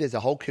 free. There's a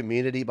whole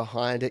community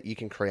behind it. You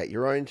can create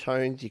your own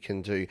tones. You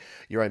can do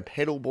your own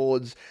pedal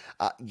boards.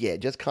 Yeah,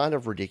 just kind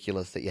of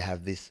ridiculous that you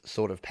have this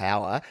sort of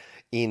power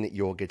in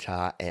your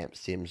guitar amp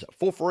sims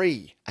for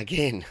free.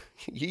 Again,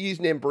 you use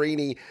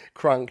Nembrini,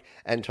 Crunck,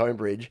 and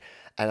Tonebridge.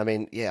 And I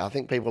mean, yeah, I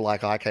think people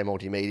like IK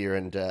Multimedia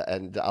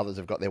and others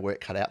have got their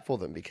work cut out for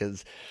them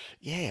because,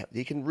 yeah,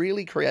 you can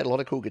really create a lot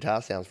of cool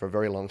guitar sounds for a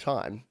very long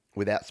time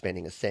without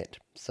spending a cent.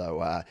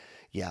 So,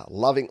 yeah,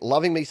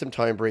 loving me some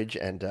Tonebridge,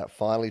 and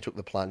finally took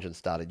the plunge and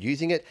started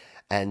using it,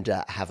 and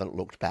haven't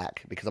looked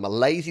back because I'm a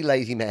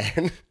lazy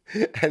man,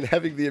 and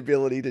having the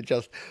ability to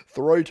just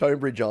throw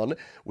Tonebridge on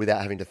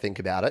without having to think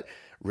about it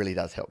really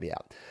does help me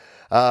out.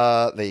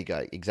 There you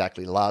go.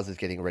 Exactly. Lars is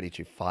getting ready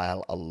to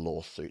file a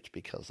lawsuit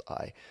because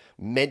I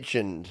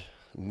mentioned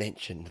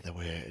the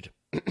word.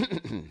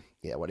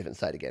 Yeah, I won't even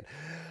say it again.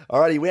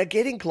 Alrighty, we're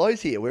getting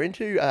close here. We're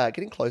into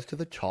getting close to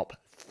the top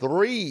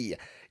 3.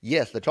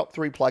 Yes, the top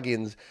 3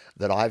 plugins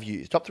that I've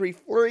used. Top 3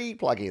 free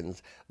plugins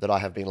that I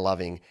have been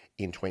loving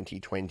in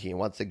 2020. And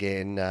once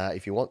again,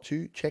 if you want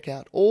to check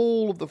out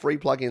all of the free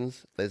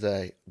plugins, there's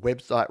a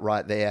website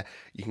right there.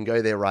 You can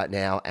go there right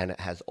now, and it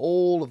has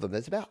all of them.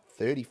 There's about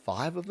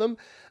 35 of them.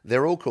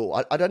 They're all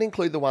cool. I don't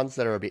include the ones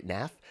that are a bit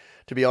naff.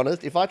 To be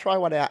honest, if I try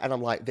one out and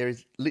I'm like, there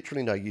is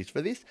literally no use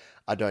for this,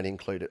 I don't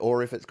include it.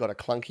 Or if it's got a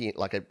clunky,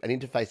 like an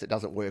interface that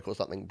doesn't work or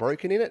something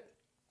broken in it,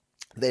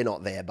 they're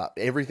not there, but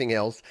everything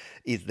else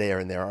is there,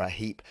 and there are a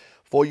heap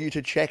for you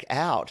to check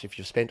out. If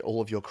you've spent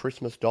all of your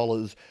Christmas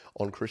dollars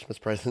on Christmas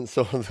presents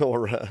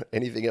or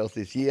anything else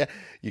this year,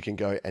 you can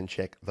go and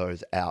check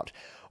those out.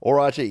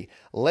 Alrighty,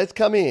 let's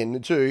come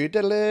in to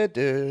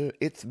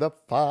it's the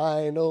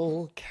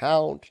final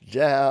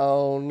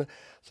countdown.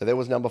 So there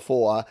was number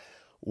 4.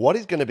 What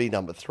is going to be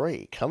number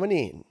 3? Coming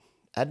in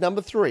at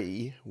number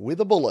 3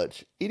 with a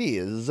bullet, it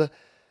is,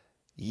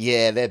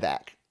 yeah, they're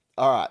back.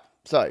 All right.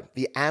 So,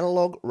 the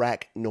analog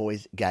rack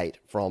noise gate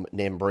from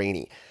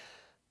Nembrini.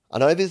 I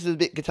know this is a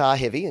bit guitar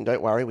heavy, and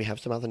don't worry, we have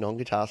some other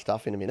non-guitar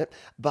stuff in a minute,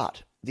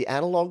 but the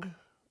analog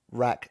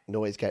rack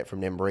noise gate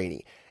from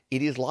Nembrini,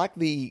 it is like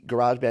the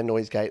GarageBand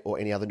noise gate or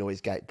any other noise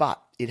gate, but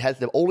it has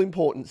the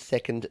all-important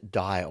second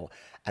dial.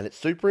 And it's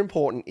super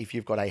important if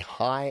you've got a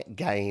high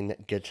gain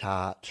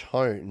guitar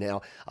tone.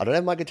 Now, I don't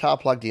have my guitar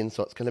plugged in,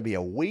 so it's going to be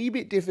a wee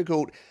bit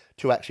difficult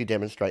to actually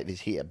demonstrate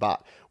this here,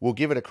 but we'll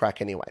give it a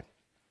crack anyway.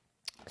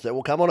 So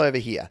we'll come on over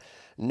here.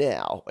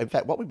 Now, in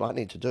fact, what we might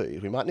need to do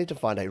is we might need to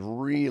find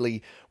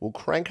we'll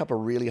crank up a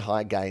really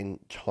high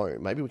gain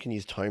tone. Maybe we can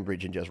use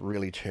Tonebridge and just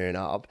really turn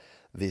up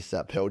this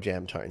Pearl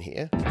Jam tone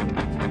here.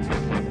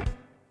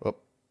 Oh,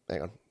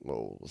 hang on,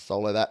 we'll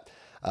solo that.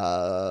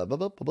 Yeah,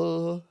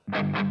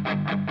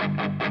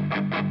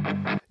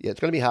 it's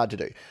going to be hard to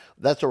do.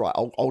 That's all right.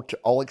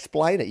 I'll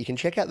explain it. You can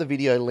check out the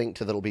video link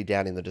that'll be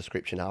down in the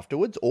description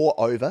afterwards or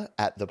over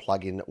at the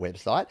plugin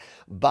website.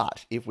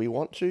 But if we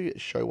want to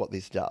show what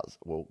this does,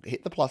 we'll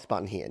hit the plus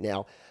button here.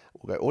 Now,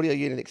 we'll go Audio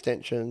Unit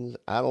Extensions,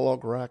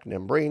 Analog Rack,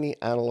 Nembrini,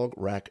 Analog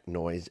Rack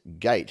Noise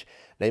Gate.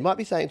 Now, you might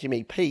be saying to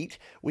me, Pete,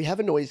 we have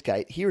a noise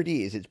gate. Here it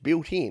is. It's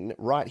built in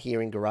right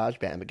here in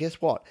GarageBand. But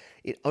guess what?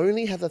 It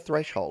only has a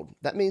threshold.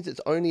 That means it's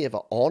only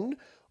ever on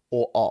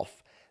or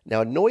off.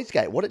 Now, a noise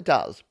gate, what it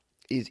does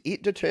is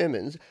it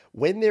determines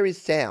when there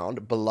is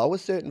sound below a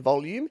certain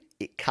volume,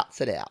 it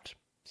cuts it out.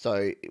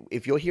 So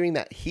if you're hearing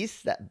that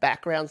hiss, that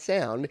background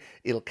sound,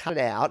 it'll cut it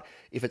out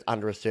if it's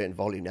under a certain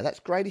volume. Now, that's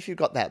great if you've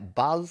got that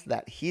buzz,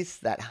 that hiss,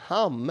 that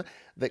hum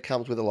that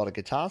comes with a lot of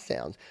guitar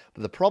sounds.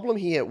 But the problem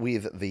here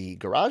with the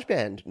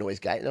GarageBand noise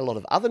gate and a lot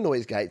of other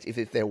noise gates is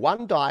if they're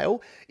one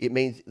dial, it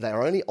means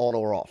they're only on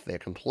or off. They're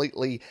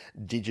completely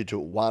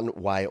digital, one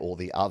way or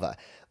the other.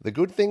 The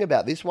good thing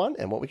about this one,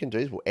 and what we can do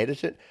is we'll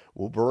edit it,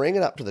 we'll bring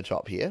it up to the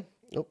top here.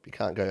 Oh, you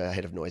can't go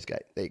ahead of noise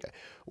gate. There you go.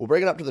 We'll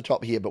bring it up to the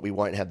top here, but we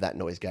won't have that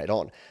noise gate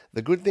on.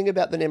 The good thing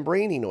about the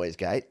Nembrini noise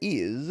gate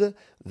is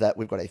that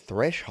we've got a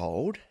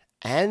threshold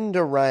and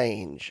a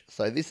range.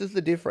 So this is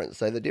the difference.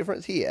 So the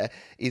difference here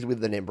is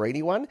with the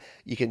Nembrini one,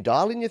 you can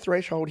dial in your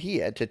threshold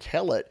here to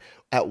tell it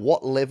at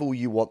what level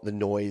you want the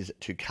noise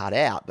to cut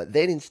out. But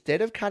then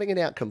instead of cutting it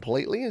out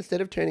completely,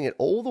 instead of turning it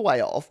all the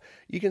way off,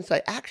 you can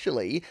say,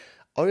 actually,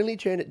 only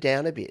turn it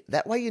down a bit.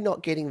 That way you're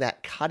not getting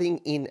that cutting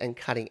in and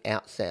cutting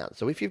out sound.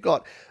 So if you've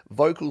got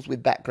vocals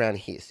with background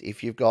hiss,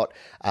 if you've got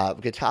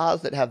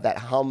guitars that have that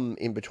hum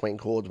in between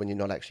chords when you're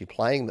not actually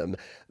playing them,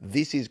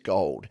 this is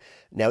gold.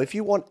 Now, if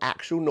you want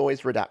actual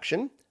noise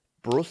reduction,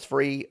 Bruce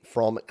free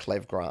from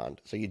Clevgrand.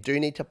 So you do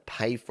need to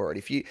pay for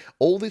it.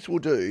 All this will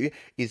do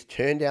is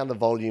turn down the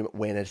volume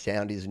when a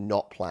sound is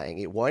not playing.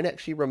 It won't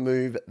actually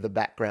remove the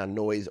background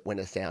noise when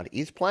a sound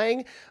is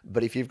playing,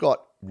 but if you've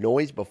got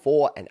noise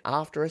before and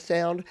after a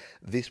sound,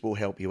 this will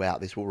help you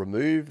out. This will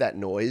remove that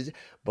noise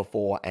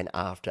before and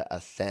after a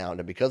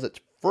sound. And because it's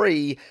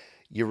free,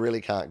 you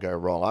really can't go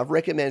wrong. I've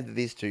recommended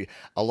this to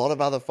a lot of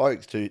other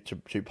folks, to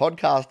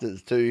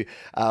podcasters, to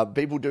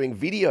people doing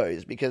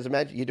videos, because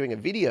imagine you're doing a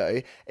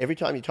video, every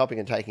time you're topping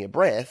and taking a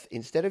breath,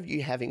 instead of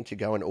you having to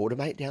go and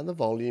automate down the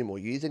volume or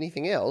use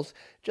anything else,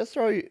 just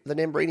throw the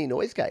Nembrini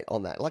noise gate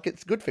on that. Like,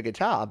 it's good for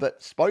guitar,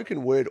 but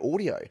spoken word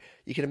audio,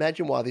 you can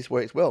imagine why this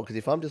works well, because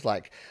if I'm just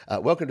like,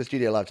 welcome to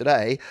Studio Live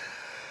today,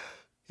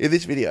 in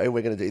this video,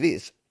 we're going to do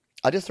this.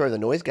 I just throw the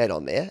noise gate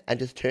on there and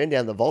just turn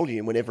down the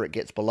volume whenever it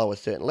gets below a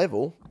certain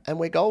level, and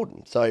we're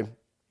golden. So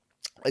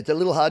it's a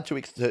little hard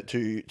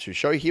to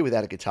show here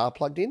without a guitar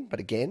plugged in,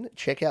 but again,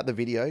 check out the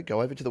video.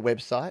 Go over to the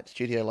website,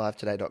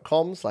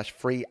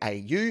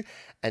 studiolivetoday.com/freeau,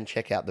 and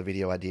check out the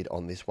video I did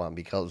on this one,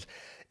 because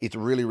it's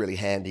really, really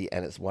handy,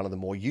 and it's one of the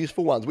more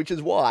useful ones, which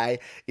is why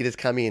it has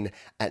come in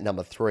at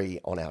number 3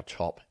 on our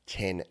top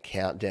 10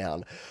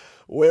 countdown.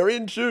 We're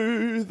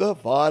into the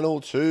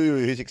final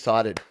 2. Who's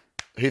excited?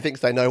 Who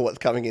thinks they know what's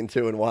coming in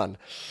 2 and 1?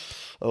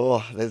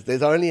 Oh,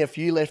 there's only a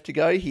few left to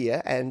go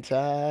here, and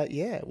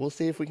yeah, we'll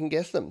see if we can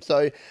guess them.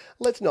 So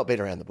let's not beat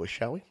around the bush,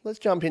 shall we? Let's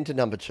jump into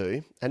number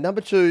 2. And number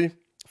 2,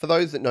 for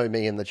those that know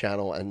me and the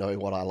channel and know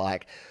what I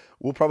like,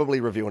 we'll probably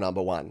reveal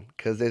number 1,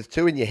 because there's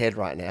 2 in your head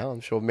right now. I'm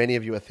sure many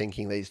of you are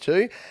thinking these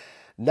 2.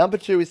 Number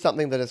 2 is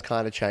something that has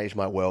kind of changed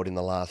my world in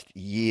the last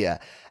year.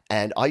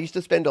 And I used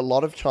to spend a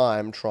lot of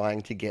time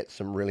trying to get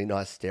some really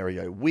nice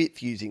stereo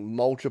width using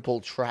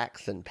multiple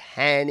tracks and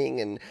panning,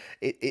 and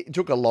it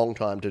took a long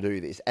time to do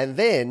this. And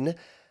then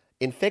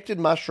Infected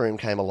Mushroom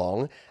came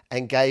along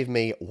and gave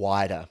me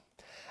wider.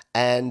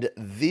 And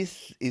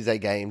this is a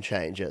game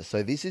changer.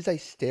 So this is a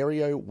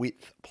stereo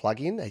width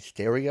plugin, a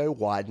stereo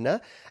widener,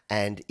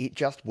 and it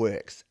just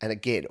works. And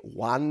again,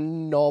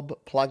 one knob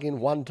plugin,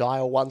 one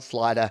dial, one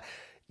slider.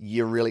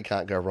 You really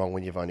can't go wrong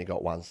when you've only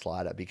got one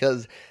slider,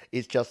 because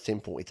it's just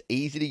simple. It's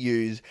easy to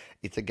use.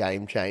 It's a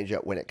game changer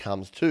when it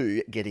comes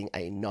to getting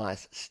a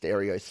nice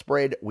stereo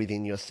spread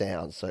within your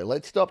sound. So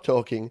let's stop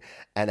talking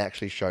and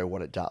actually show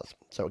what it does.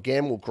 So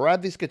again, we'll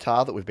grab this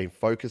guitar that we've been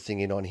focusing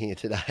in on here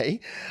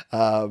today.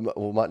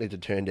 We might need to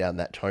turn down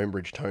that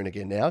Tonebridge tone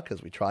again now,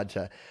 because we tried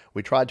to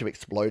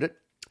explode it.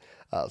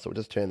 So we'll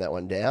just turn that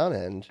one down,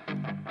 and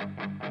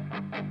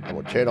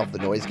we'll turn off the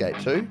noise gate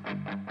too.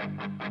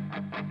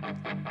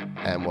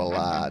 And we'll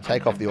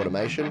take off the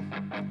automation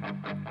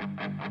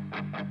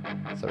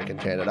so we can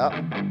turn it up.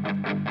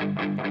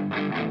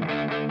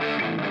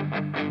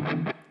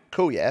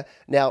 cool, yeah?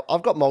 Now,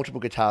 I've got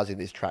multiple guitars in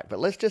this track, but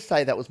let's just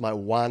say that was my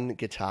one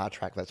guitar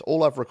track. That's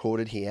all I've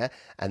recorded here,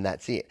 and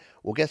that's it.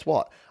 Well, guess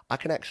what? I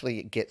can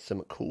actually get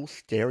some cool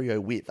stereo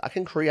width. I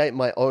can create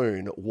my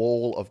own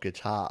wall of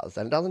guitars,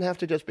 and it doesn't have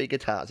to just be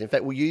guitars. In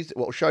fact,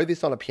 we'll show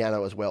this on a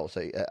piano as well,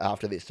 so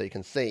after this, so you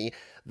can see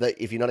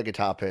that if you're not a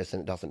guitar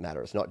person, it doesn't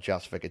matter. It's not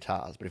just for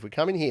guitars. But if we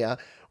come in here,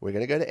 we're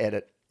going to go to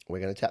Edit,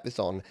 we're going to tap this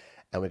on,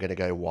 and we're going to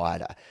go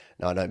wider.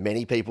 Now, I know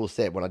many people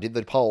said, when I did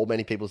the poll,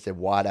 many people said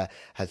wider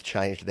has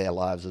changed their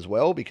lives as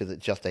well, because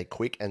it's just a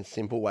quick and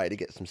simple way to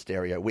get some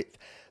stereo width.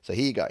 So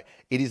here you go.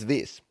 It is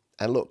this.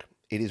 And look,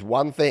 it is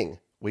one thing.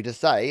 We just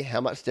say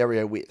how much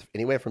stereo width,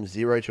 anywhere from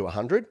 0 to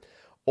 100,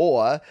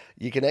 or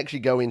you can actually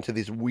go into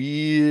this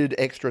weird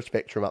extra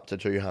spectrum up to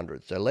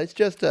 200. So let's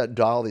just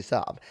dial this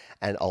up,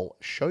 and I'll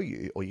show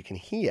you, or you can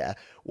hear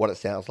what it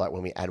sounds like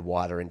when we add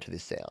wider into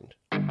this sound.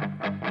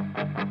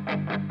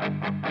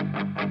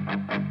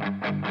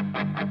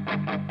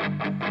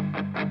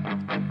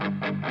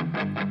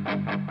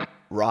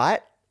 Right?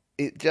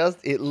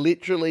 It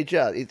literally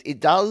just, it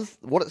does,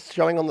 what it's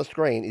showing on the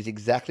screen is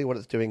exactly what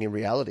it's doing in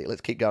reality.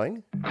 Let's keep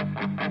going.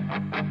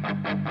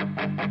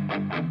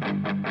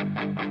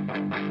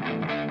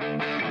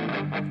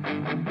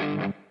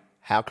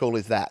 How cool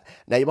is that?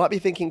 Now you might be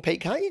thinking,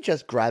 Pete, can't you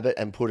just grab it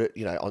and put it,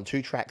 on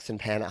 2 tracks and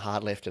pan it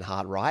hard left and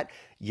hard right?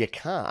 You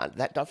can't.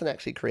 That doesn't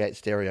actually create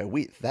stereo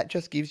width. That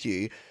just gives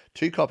you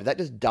 2 copies. That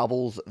just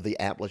doubles the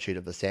amplitude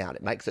of the sound.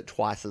 It makes it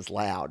twice as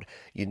loud.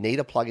 You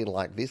need a plugin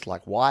like this,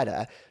 like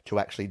Wider, to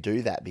actually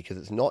do that, because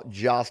it's not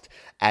just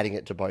adding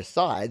it to both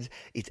sides.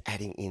 It's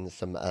adding in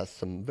some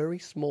very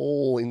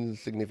small,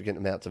 insignificant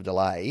amounts of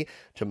delay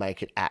to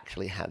make it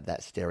actually have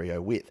that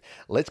stereo width.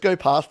 Let's go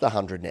past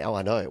 100 now.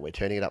 I know, we're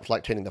turning it up. It's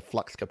like turning the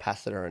flux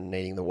capacitor and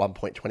needing the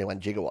 1.21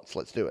 gigawatts.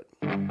 Let's do it.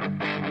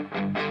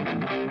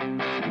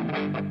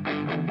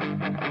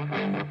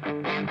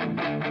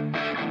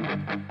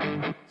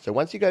 So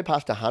once you go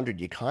past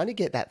 100, you kind of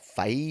get that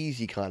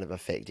phasey kind of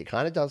effect. It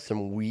kind of does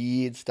some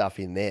weird stuff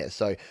in there.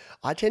 So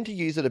I tend to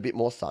use it a bit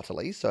more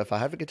subtly. So if I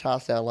have a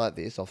guitar sound like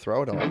this, I'll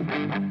throw it on.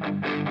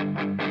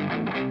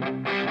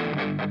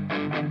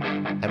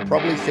 And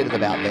probably set it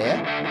about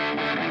there.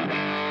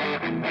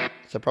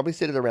 So probably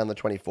set it around the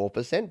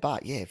 24%.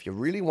 But yeah, if you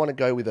really want to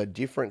go with a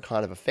different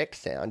kind of effect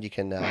sound, you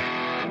can, right?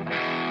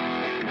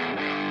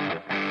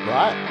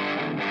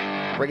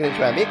 Bring it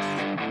into our mix.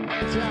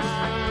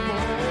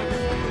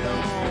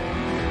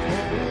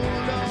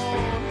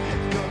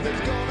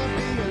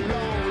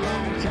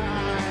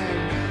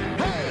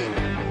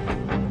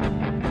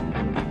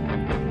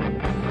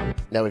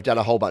 Now, we've done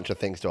a whole bunch of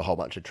things to a whole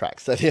bunch of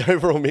tracks, so the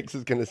overall mix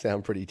is going to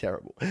sound pretty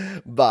terrible.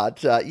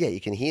 But, yeah, you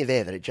can hear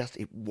there that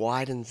it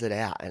widens it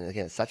out. And,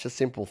 again, it's such a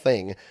simple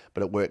thing,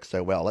 but it works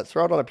so well. Let's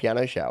throw it on a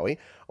piano, shall we?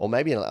 Or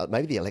maybe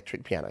the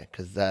electric piano,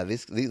 because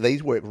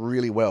these work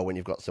really well when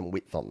you've got some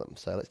width on them.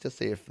 So let's just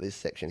see if this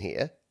section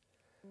here.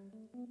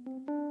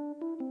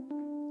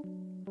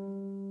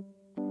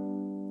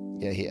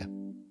 Yeah, here.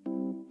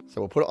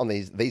 So we'll put it on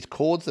these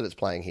chords that it's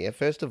playing here.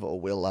 First of all,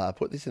 we'll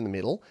put this in the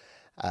middle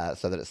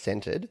so that it's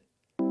centered.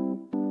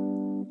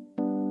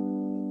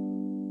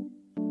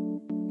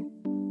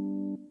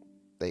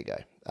 There you go.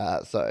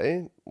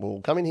 So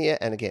we'll come in here,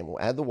 and again,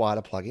 we'll add the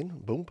wider plugin.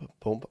 Boom,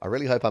 boom. I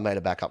really hope I made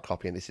a backup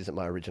copy and this isn't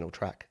my original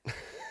track.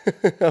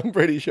 I'm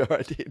pretty sure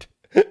I did.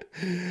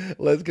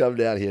 Let's come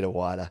down here to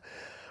wider.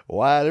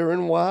 Wider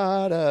and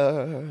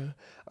wider.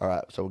 All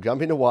right, so we'll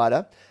jump into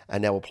wider,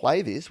 and now we'll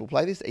play this. We'll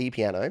play this E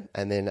piano,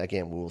 and then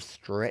again, we'll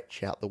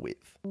stretch out the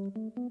width.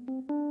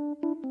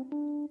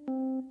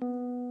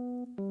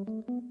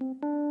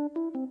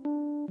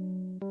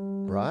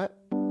 Right?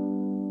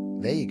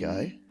 There you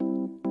go.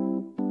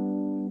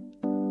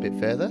 Bit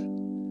further.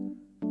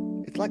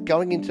 It's like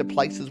going into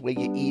places where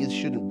your ears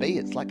shouldn't be.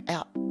 It's like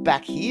out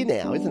back here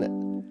now, isn't it?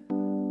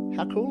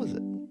 How cool is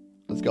it?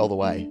 Let's go all the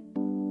way.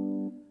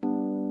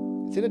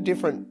 It's in a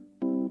different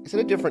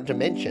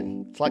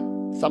dimension. It's like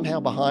somehow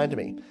behind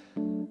me.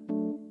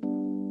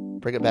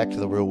 Bring it back to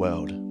the real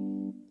world.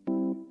 And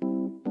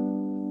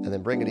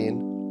then bring it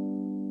in.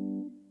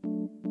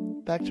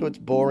 Back to its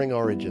boring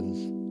origins.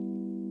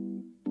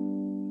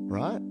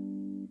 Right?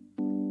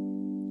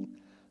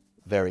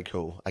 Very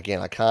cool. Again,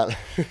 I can't,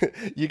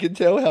 you can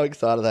tell how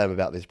excited I am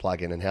about this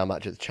plugin and how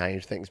much it's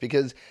changed things,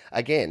 because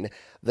again,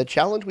 the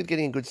challenge with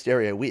getting a good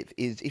stereo width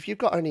is if you've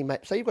got only,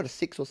 say you've got a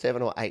 6 or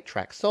 7 or 8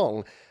 track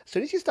song, as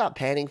soon as you start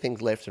panning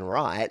things left and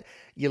right,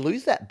 you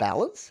lose that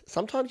balance.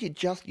 Sometimes you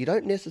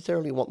don't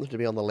necessarily want them to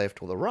be on the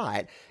left or the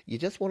right, you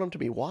just want them to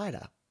be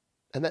wider.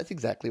 And that's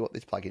exactly what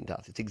this plugin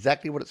does. It's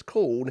exactly what it's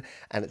called,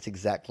 and it's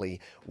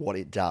exactly what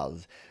it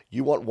does.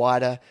 You want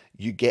wider,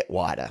 you get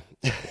wider.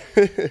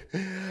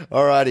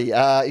 Alrighty,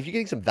 if you're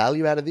getting some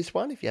value out of this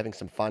one, if you're having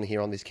some fun here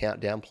on this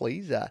countdown,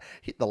 please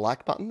hit the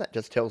like button. That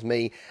just tells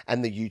me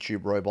and the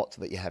YouTube robots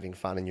that you're having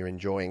fun and you're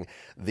enjoying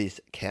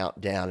this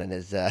countdown. And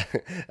as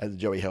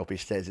Joey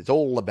Helpish says, it's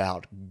all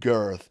about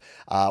girth.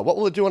 What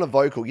will it do on a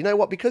vocal? You know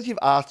what? Because you've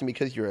asked and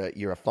because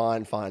you're a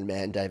fine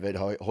man, David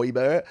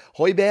Heuber,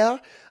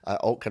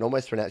 I can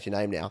almost pronounce your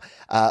name now.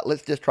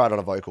 Let's just try it on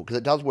a vocal because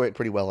it does work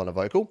pretty well on a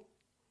vocal.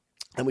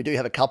 And we do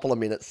have a couple of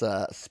minutes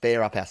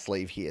spare up our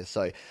sleeve here.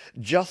 So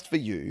just for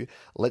you,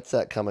 let's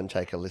come and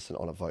take a listen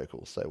on a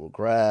vocal. So we'll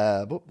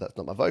grab, oh, that's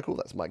not my vocal,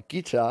 that's my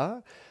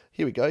guitar.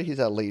 Here we go. Here's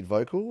our lead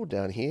vocal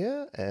down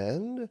here.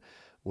 And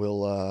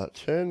we'll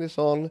turn this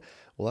on.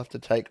 We'll have to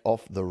take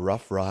off the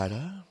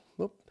RoughRider.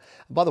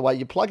 By the way,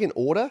 your plug-in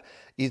order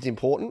is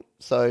important.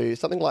 So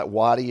something like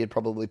wider, you'd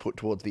probably put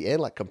towards the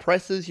end. Like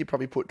compressors, you'd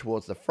probably put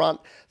towards the front.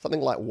 Something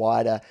like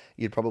wider,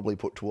 you'd probably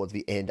put towards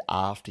the end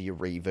after your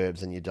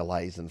reverbs and your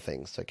delays and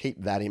things. So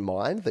keep that in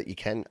mind, that you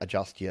can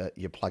adjust your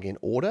plug-in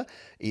order,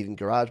 even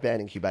GarageBand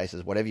and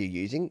Cubase's, whatever you're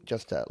using.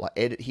 Just like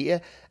edit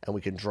here, and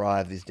we can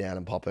drive this down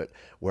and pop it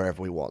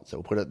wherever we want. So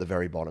we'll put it at the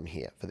very bottom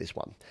here for this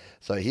one.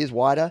 So here's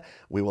wider.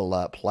 We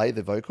will play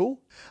the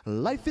vocal.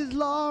 Life is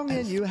long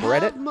and you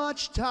have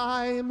much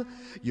time.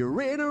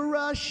 You're in a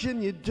rush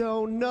and you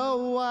don't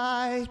know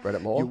why. Spread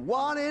it more. You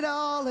want it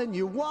all and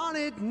you want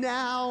it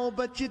now,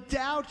 but you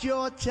doubt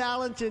your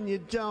talent and you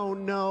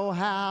don't know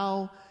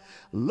how.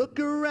 Look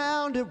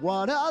around at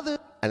what other...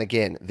 And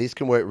again, this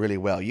can work really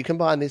well. You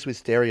combine this with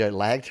stereo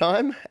lag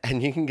time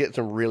and you can get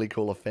some really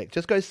cool effects.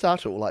 Just go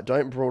subtle, like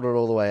don't broaden it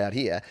all the way out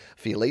here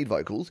for your lead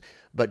vocals,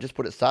 but just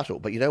put it subtle.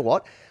 But you know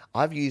what?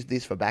 I've used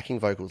this for backing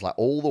vocals like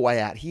all the way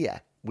out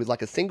here with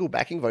like a single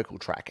backing vocal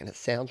track, and it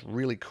sounds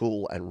really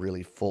cool and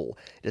really full.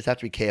 You just have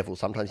to be careful.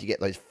 Sometimes you get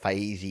those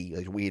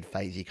weird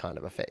phasey kind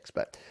of effects.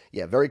 But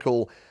yeah, very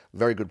cool,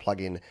 very good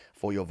plugin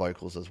for your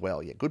vocals as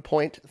well. Yeah, good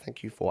point.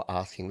 Thank you for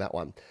asking that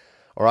one.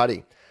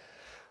 Alrighty,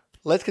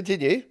 let's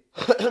continue.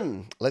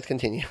 Let's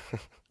continue.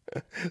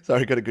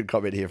 Sorry, got a good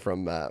comment here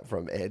from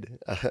Ed.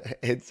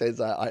 Ed says,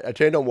 I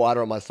turned on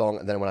wider on my song,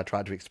 and then when I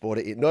tried to export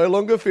it, it no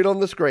longer fit on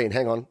the screen.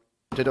 Hang on.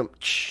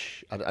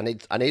 I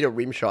need a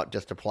rim shot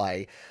just to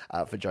play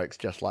for jokes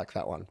just like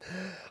that one.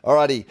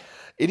 Alrighty,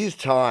 it is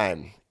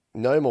time.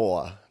 No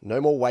more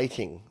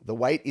waiting. The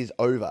wait is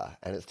over,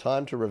 and it's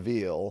time to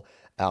reveal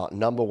our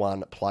number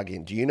one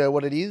plugin. Do you know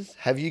what it is?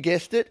 Have you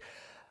guessed it?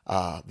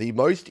 The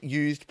most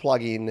used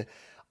plugin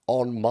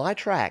on my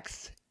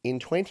tracks in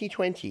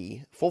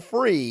 2020 for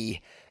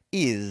free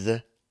is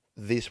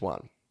this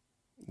one.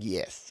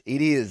 Yes,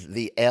 it is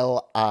the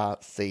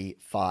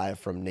LRC5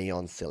 from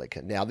Neon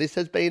Silicon. Now, this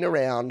has been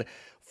around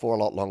for a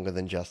lot longer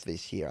than just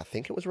this year. I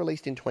think it was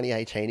released in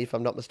 2018, if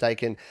I'm not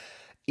mistaken.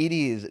 It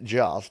is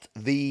just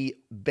the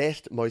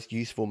best, most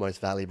useful, most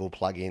valuable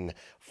plugin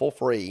for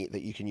free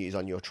that you can use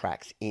on your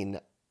tracks in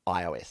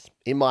iOS,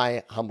 in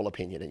my humble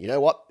opinion. And you know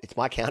what? It's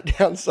my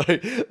countdown, so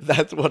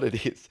that's what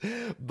it is.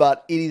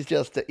 But it is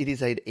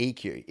an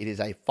EQ. It is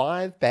a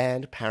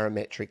 5-band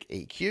parametric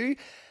EQ.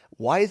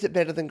 Why is it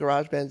better than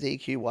GarageBand's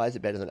EQ? Why is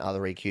it better than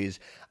other EQs?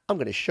 I'm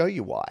going to show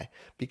you why.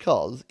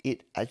 Because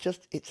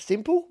it's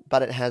simple,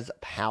 but it has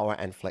power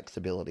and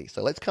flexibility.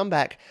 So let's come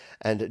back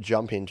and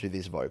jump into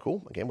this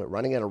vocal. Again, we're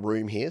running out of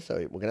room here, so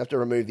we're going to have to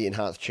remove the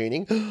enhanced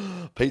tuning.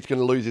 Pete's going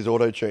to lose his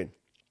auto-tune.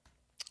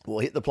 We'll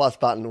hit the plus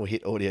button, we'll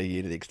hit audio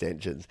unit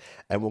extensions,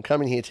 and we'll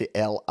come in here to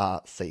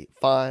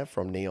LRC5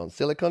 from Neon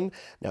Silicon.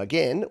 Now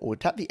again, we'll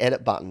tap the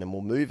edit button and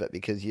we'll move it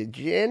because you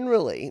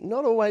generally,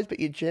 not always,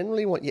 but you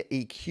generally want your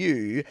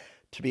EQ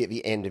to be at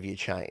the end of your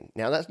chain.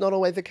 Now that's not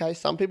always the case.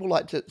 Some people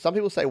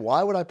say,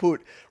 why would I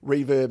put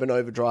reverb and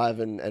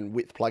overdrive and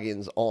width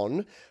plugins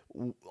on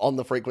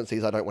the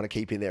frequencies I don't want to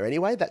keep in there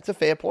anyway? That's a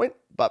fair point.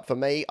 But for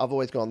me, I've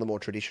always gone the more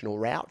traditional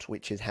route,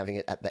 which is having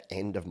it at the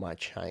end of my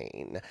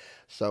chain.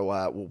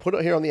 So we'll put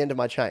it here on the end of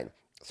my chain.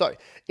 So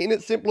in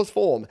its simplest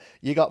form,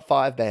 you got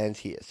 5 bands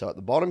here. So at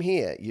the bottom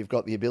here, you've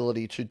got the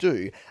ability to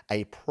do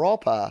a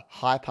proper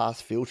high-pass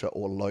filter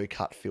or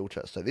low-cut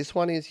filter. So this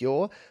one is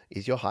your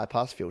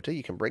high-pass filter.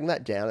 You can bring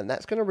that down, and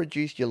that's going to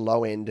reduce your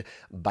low-end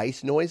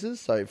bass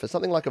noises. So for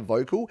something like a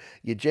vocal,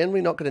 you're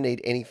generally not going to need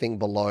anything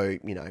below,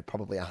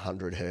 probably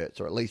 100 hertz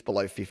or at least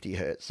below 50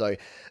 hertz. So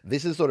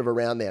this is sort of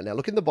around there. Now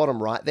look in the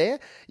bottom right there.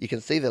 You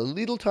can see the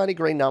little tiny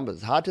green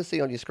numbers. Hard to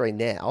see on your screen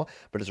now,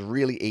 but it's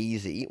really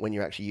easy when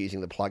you're actually using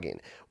the plugin.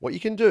 What you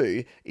can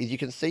do is you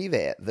can see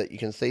that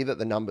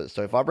the numbers.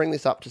 So if I bring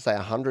this up to say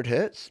 100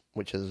 hertz,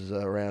 which is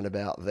around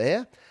about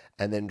there,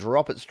 and then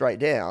drop it straight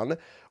down,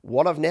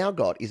 what I've now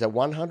got is a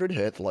 100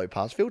 hertz low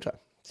pass filter.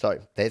 So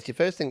there's your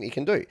first thing that you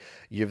can do.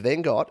 You've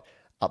then got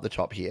up the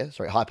top here,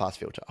 high pass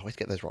filter. I always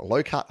get those wrong.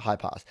 Low cut, high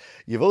pass.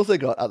 You've also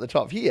got at the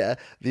top here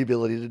the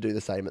ability to do the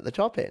same at the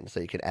top end. So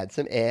you can add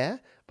some air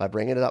by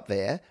bringing it up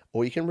there,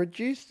 or you can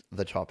reduce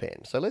the top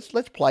end. So let's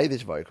play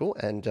this vocal,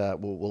 and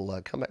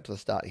we'll come back to the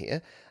start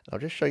here. I'll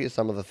just show you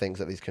some of the things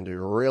that this can do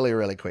really,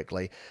 really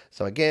quickly.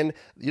 So again,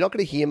 you're not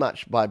going to hear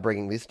much by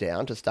bringing this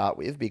down to start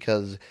with,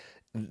 because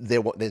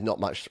there's not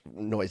much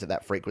noise at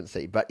that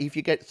frequency. But if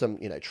you get some,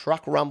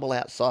 truck rumble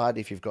outside,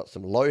 if you've got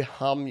some low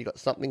hum, you've got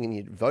something in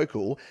your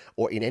vocal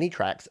or in any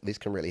tracks, this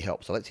can really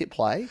help. So let's hit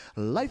play.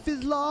 Life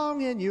is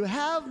long and you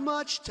have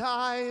much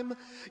time.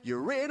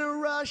 You're in a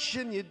rush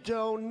and you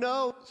don't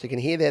know. So you can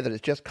hear there that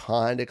it's just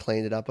kind of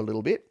cleaned it up a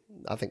little bit.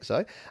 I think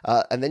so.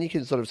 And then you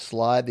can sort of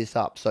slide this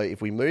up. So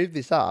if we move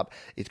this up,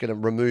 it's going to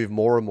remove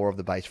more and more of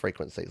the bass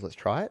frequencies. Let's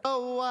try it.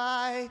 Oh,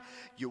 why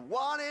you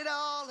want it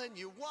all and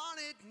you want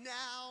it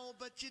now,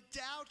 but you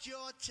doubt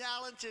your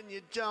talent and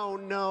you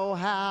don't know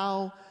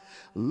how.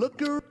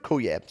 Look around.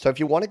 Cool, yeah. So if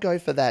you want to go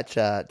for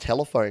that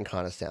telephone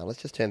kind of sound,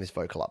 let's just turn this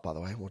vocal up, by the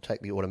way. We'll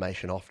take the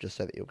automation off just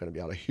so that you're going to be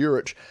able to hear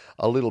it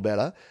a little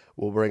better.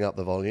 We'll bring up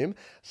the volume.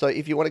 So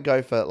if you want to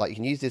go for, you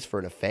can use this for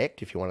an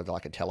effect. If you wanted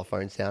like a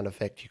telephone sound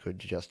effect, you could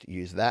just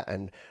use that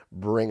and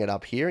bring it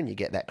up here and you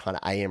get that kind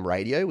of AM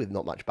radio with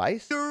not much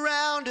bass.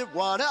 Around at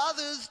what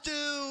others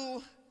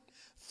do.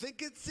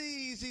 Think it's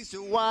easy,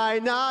 so why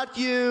not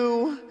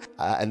you?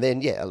 And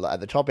then, yeah, at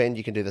the top end,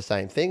 you can do the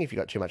same thing if you've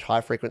got too much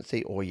high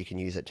frequency, or you can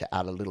use it to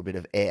add a little bit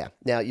of air.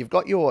 Now, you've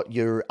got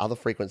your other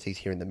frequencies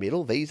here in the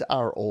middle. These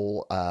are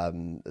all, I've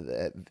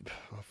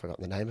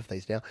forgotten the name of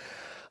these now.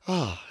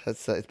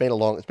 It's been a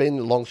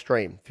long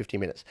stream, 50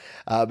 minutes.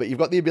 But you've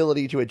got the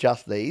ability to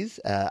adjust these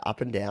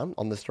up and down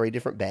on the 3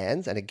 different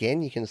bands. And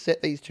again, you can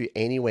set these to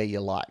anywhere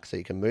you like. So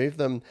you can move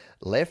them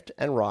left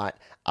and right,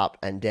 up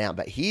and down.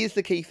 But here's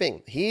the key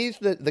thing. Here's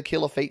the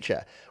killer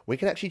feature. We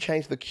can actually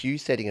change the Q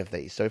setting of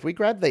these. So if we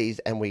grab these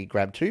and we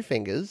grab 2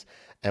 fingers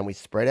and we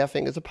spread our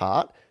fingers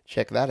apart,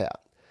 check that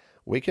out.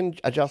 We can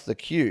adjust the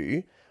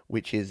Q,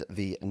 which is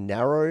the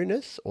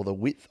narrowness or the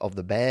width of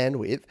the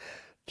bandwidth,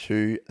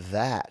 to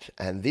that.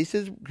 And this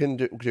can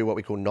do what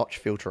we call notch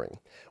filtering,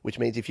 which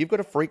means if you've got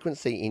a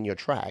frequency in your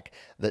track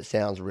that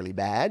sounds really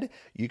bad,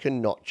 you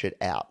can notch it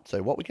out.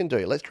 So what we can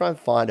do, let's try and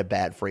find a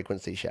bad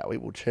frequency, shall we?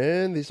 We'll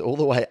turn this all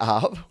the way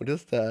up. We'll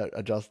just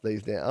adjust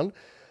these down.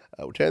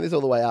 We'll turn this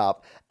all the way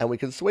up and we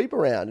can sweep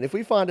around. And if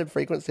we find a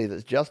frequency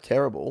that's just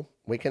terrible,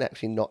 we can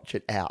actually notch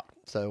it out.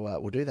 So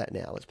we'll do that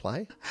now. Let's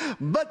play.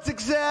 But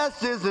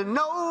success isn't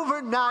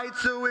overnight,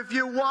 so if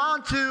you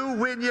want to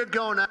win, you're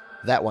gonna...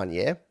 That one,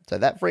 yeah. So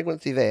that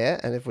frequency there,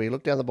 and if we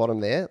look down the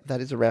bottom there,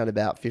 that is around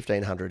about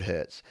 1500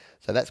 hertz.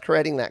 So that's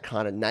creating that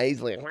kind of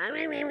nasally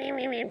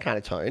kind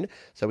of tone.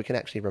 So we can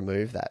actually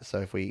remove that.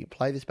 So if we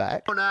play this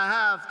back. Gonna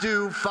have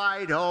to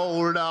fight,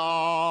 hold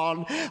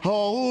on,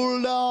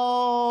 hold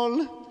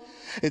on.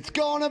 It's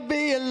gonna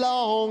be a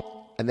long...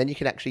 And then you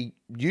can actually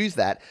use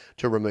that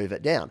to remove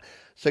it down.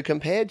 So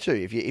compared to,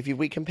 if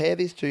we compare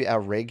this to our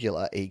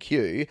regular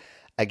EQ,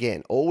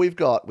 again,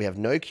 we have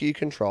no Q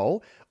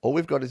control. All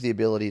we've got is the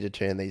ability to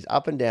turn these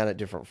up and down at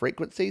different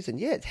frequencies. And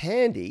yeah, it's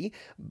handy,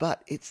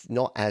 but it's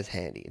not as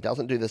handy. It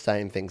doesn't do the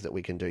same things that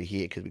we can do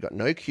here because we've got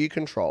no Q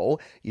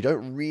control. You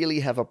don't really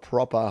have a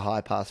proper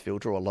high pass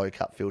filter or low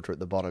cut filter at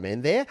the bottom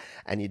end there.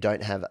 And you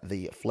don't have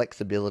the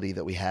flexibility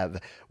that we have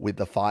with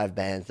the 5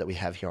 bands that we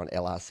have here on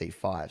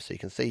LRC5. So you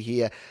can see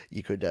here,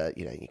 you could,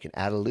 you can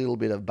add a little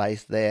bit of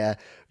bass there.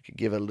 You could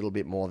give it a little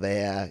bit more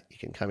there. You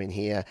can come in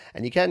here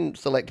and you can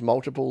select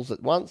multiples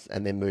at once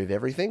and then move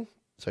everything.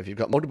 So if you've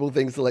got multiple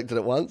things selected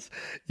at once,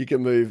 you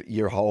can move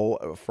your whole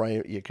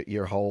frame,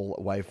 your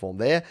whole waveform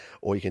there,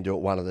 or you can do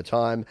it one at a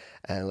time.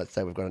 And let's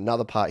say we've got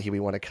another part here we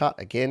want to cut.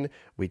 Again,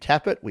 we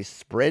tap it, we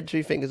spread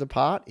 2 fingers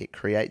apart. It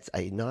creates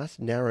a nice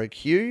narrow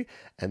Q,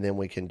 and then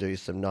we can do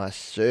some nice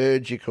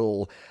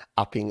surgical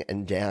upping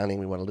and downing.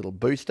 We want a little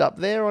boost up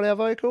there on our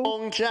vocal.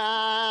 Long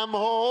time,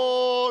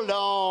 hold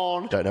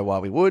on. Don't know why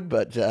we would,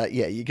 but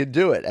yeah, you can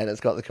do it, and it's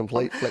got the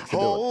complete flexibility.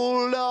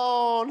 Hold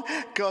on,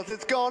 because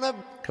it's gonna...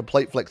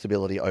 Complete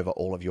flexibility over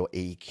all of your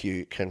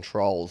EQ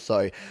controls.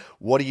 So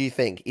what do you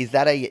think? Is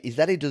that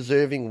a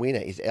deserving winner?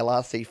 Is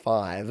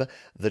LRC5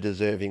 the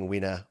deserving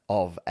winner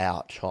of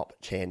our top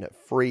 10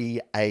 free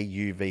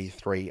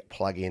AUV3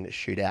 plugin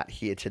shootout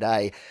here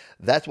today?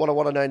 That's what I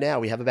want to know now.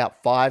 We have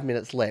about 5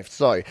 minutes left.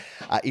 So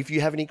if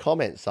you have any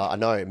comments, I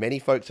know many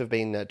folks have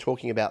been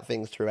talking about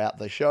things throughout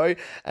the show,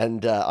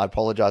 and I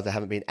apologize I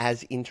haven't been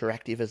as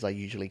interactive as I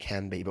usually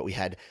can be, but we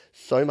had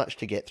so much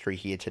to get through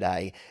here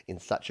today in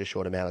such a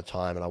short amount of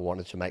time, and I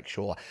wanted to make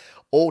sure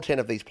all 10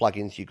 of these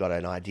plugins, you got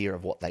an idea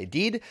of what they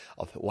did,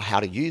 of how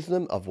to use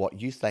them, of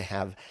what use they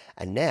have.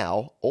 And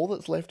now all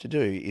that's left to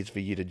do is for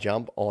you to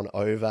jump on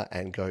over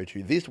and go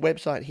to this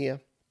website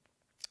here,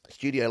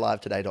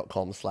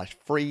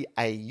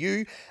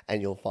 studiolivetoday.com/freeau,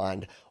 and you'll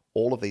find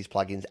all of these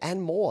plugins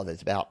and more.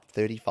 There's about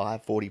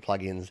 35, 40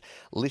 plugins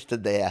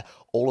listed there,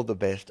 all of the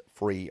best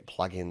free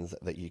plugins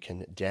that you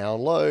can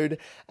download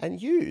and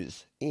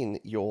use in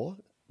your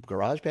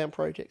GarageBand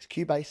projects,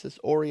 Cubasis,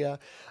 Auria,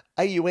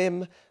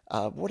 AUM,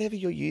 whatever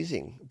you're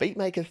using,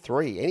 Beatmaker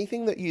 3,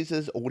 anything that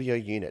uses audio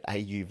unit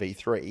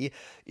AUV3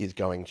 is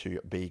going to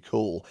be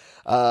cool.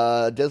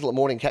 Desolate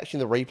Morning, catching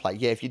the replay.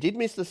 Yeah, if you did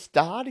miss the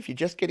start, if you're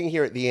just getting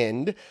here at the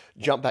end,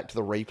 jump back to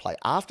the replay.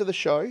 After the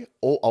show,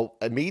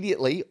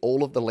 immediately,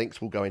 all of the links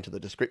will go into the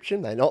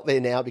description. They're not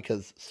there now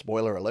because,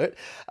 spoiler alert,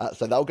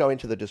 so they'll go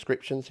into the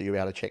description, so you'll be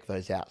able to check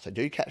those out. So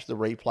do catch the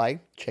replay,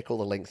 check all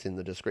the links in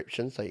the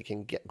description so you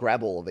can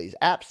grab all of these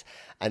apps,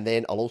 and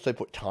then I'll also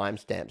put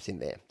timestamps in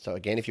there. So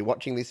again, if you're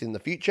watching this in the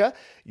future,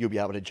 you'll be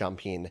able to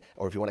jump in,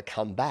 or if you want to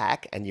come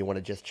back and you want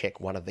to just check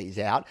one of these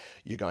out,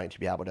 you're going to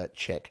be able to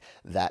check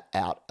that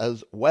out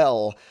as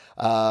well.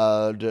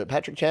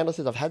 Patrick Chandler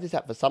says, I've had this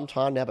app for some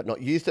time now, but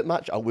not used it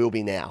much. I will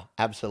be now.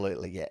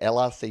 Absolutely. Yeah.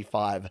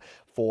 LRC5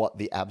 for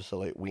the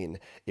absolute win.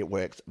 It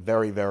works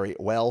very, very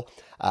well.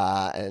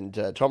 And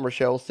Tom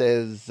Rochelle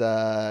says,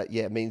 yeah,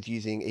 it means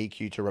using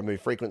EQ to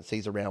remove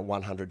frequencies around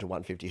 100 to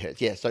 150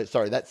 hertz. Yeah, so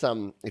sorry, that's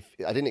if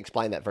I didn't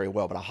explain that very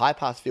well, but a high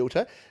pass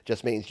filter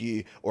just means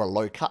or a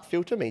low cut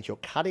filter means you're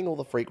cutting all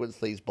the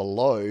frequencies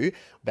below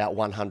about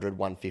 100,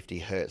 150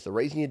 hertz. The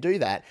reason you do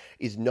that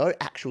is no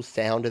actual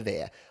sounder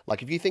there.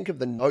 Like if you think of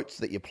the notes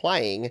that you're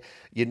playing,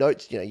 your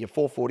notes, your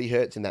 440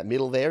 hertz in that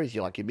middle there is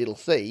your middle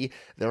C.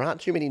 There aren't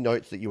too many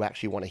notes that you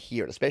actually want to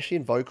hear, especially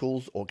in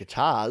vocals or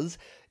guitars.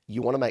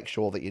 You want to make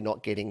sure that you're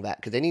not getting that,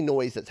 because any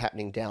noise that's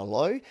happening down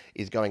low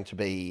is going to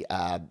be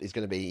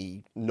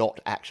not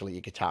actually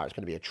your guitar. It's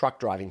going to be a truck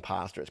driving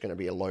past, or it's going to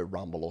be a low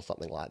rumble or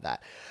something like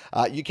that.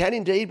 You can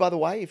indeed, by the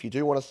way, if you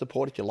do want to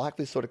support, if you like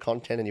this sort of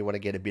content and you want to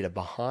get a bit of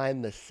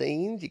behind the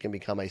scenes, you can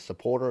become a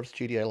supporter of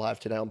Studio Live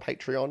Today on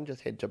Patreon.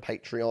 Just head to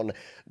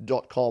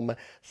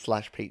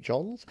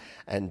patreon.com/PeteJohns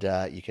and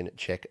you can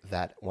check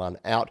that one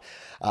out.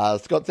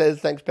 Scott says,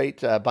 thanks,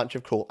 Pete. A bunch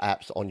of cool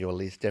apps on your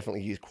list.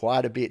 Definitely use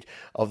quite a bit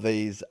of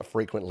these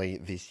frequently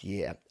this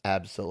year.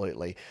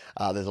 Absolutely.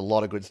 There's a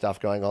lot of good stuff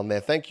going on there.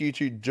 Thank you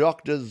to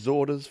Dr.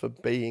 Zorders for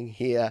being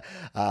here.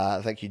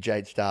 Thank you,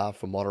 Jade Star,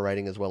 for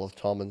moderating, as well as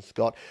Tom and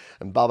Scott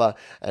and Bubba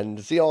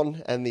and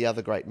Sion and the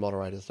other great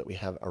moderators that we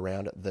have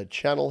around the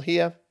channel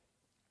here.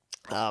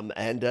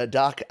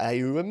 Dark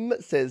Aum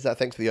says,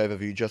 thanks for the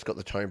overview. Just got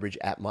the Tonebridge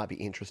app. Might be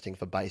interesting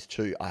for bass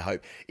too, I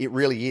hope. It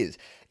really is.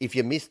 If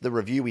you missed the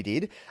review we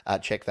did,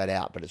 check that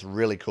out. But it's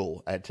really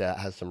cool. It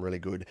has some really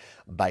good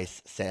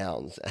bass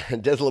sounds.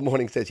 And Desolate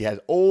Morning says he has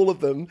all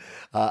of them,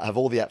 have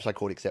all the apps I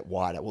called except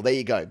Wider. Well, there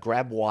you go.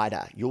 Grab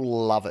Wider.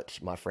 You'll love it,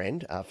 my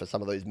friend, for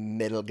some of those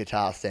metal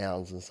guitar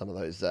sounds and some of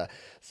those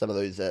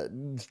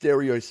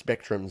stereo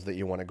spectrums that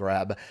you want to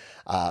grab.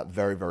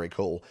 Very, very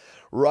cool.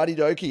 Righty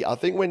dokie, I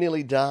think we're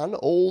nearly done.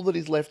 All that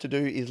is left to do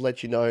is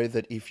let you know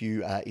that if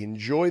you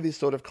enjoy this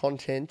sort of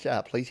content,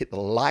 please hit the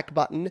like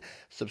button,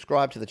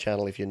 subscribe to the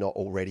channel if you're not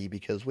already,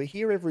 because we're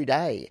here every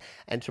day.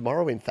 And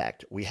tomorrow, in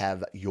fact, we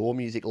have Your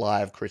Music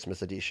Live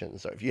Christmas edition.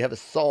 So if you have a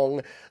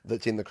song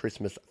that's in the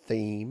Christmas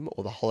theme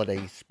or the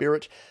holiday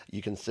spirit,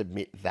 you can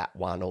submit that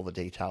one. All the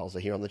details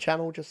are here on the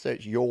channel. Just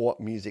search Your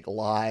Music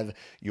Live.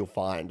 You'll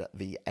find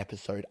the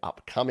episode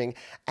upcoming.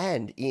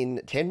 And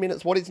in 10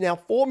 minutes, what is now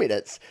 4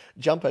 minutes,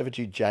 jump over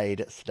to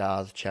Jade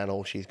Star's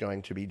channel. She's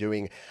going to be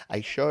doing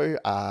a show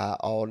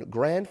on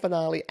Grand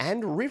Finale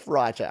and Riff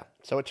Writer.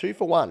 So a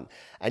 2-for-1.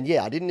 And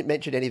yeah, I didn't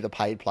mention any of the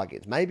paid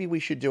plugins. Maybe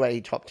we should do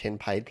a top 10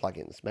 paid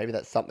plugins. Maybe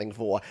that's something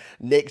for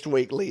next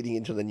week leading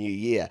into the new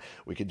year.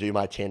 We could do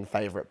my 10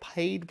 favorite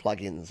paid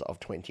plugins of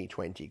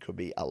 2020. Could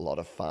be a lot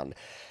of fun.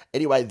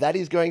 Anyway, that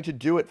is going to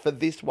do it for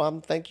this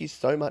one. Thank you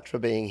so much for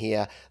being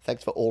here.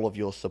 Thanks for all of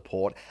your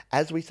support.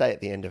 As we say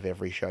at the end of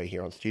every show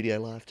here on Studio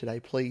Live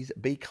Today, please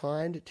be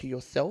kind to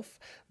yourself,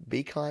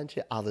 be kind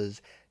to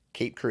others,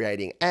 keep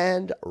creating,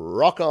 and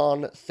rock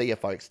on. See you,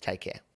 folks. Take care.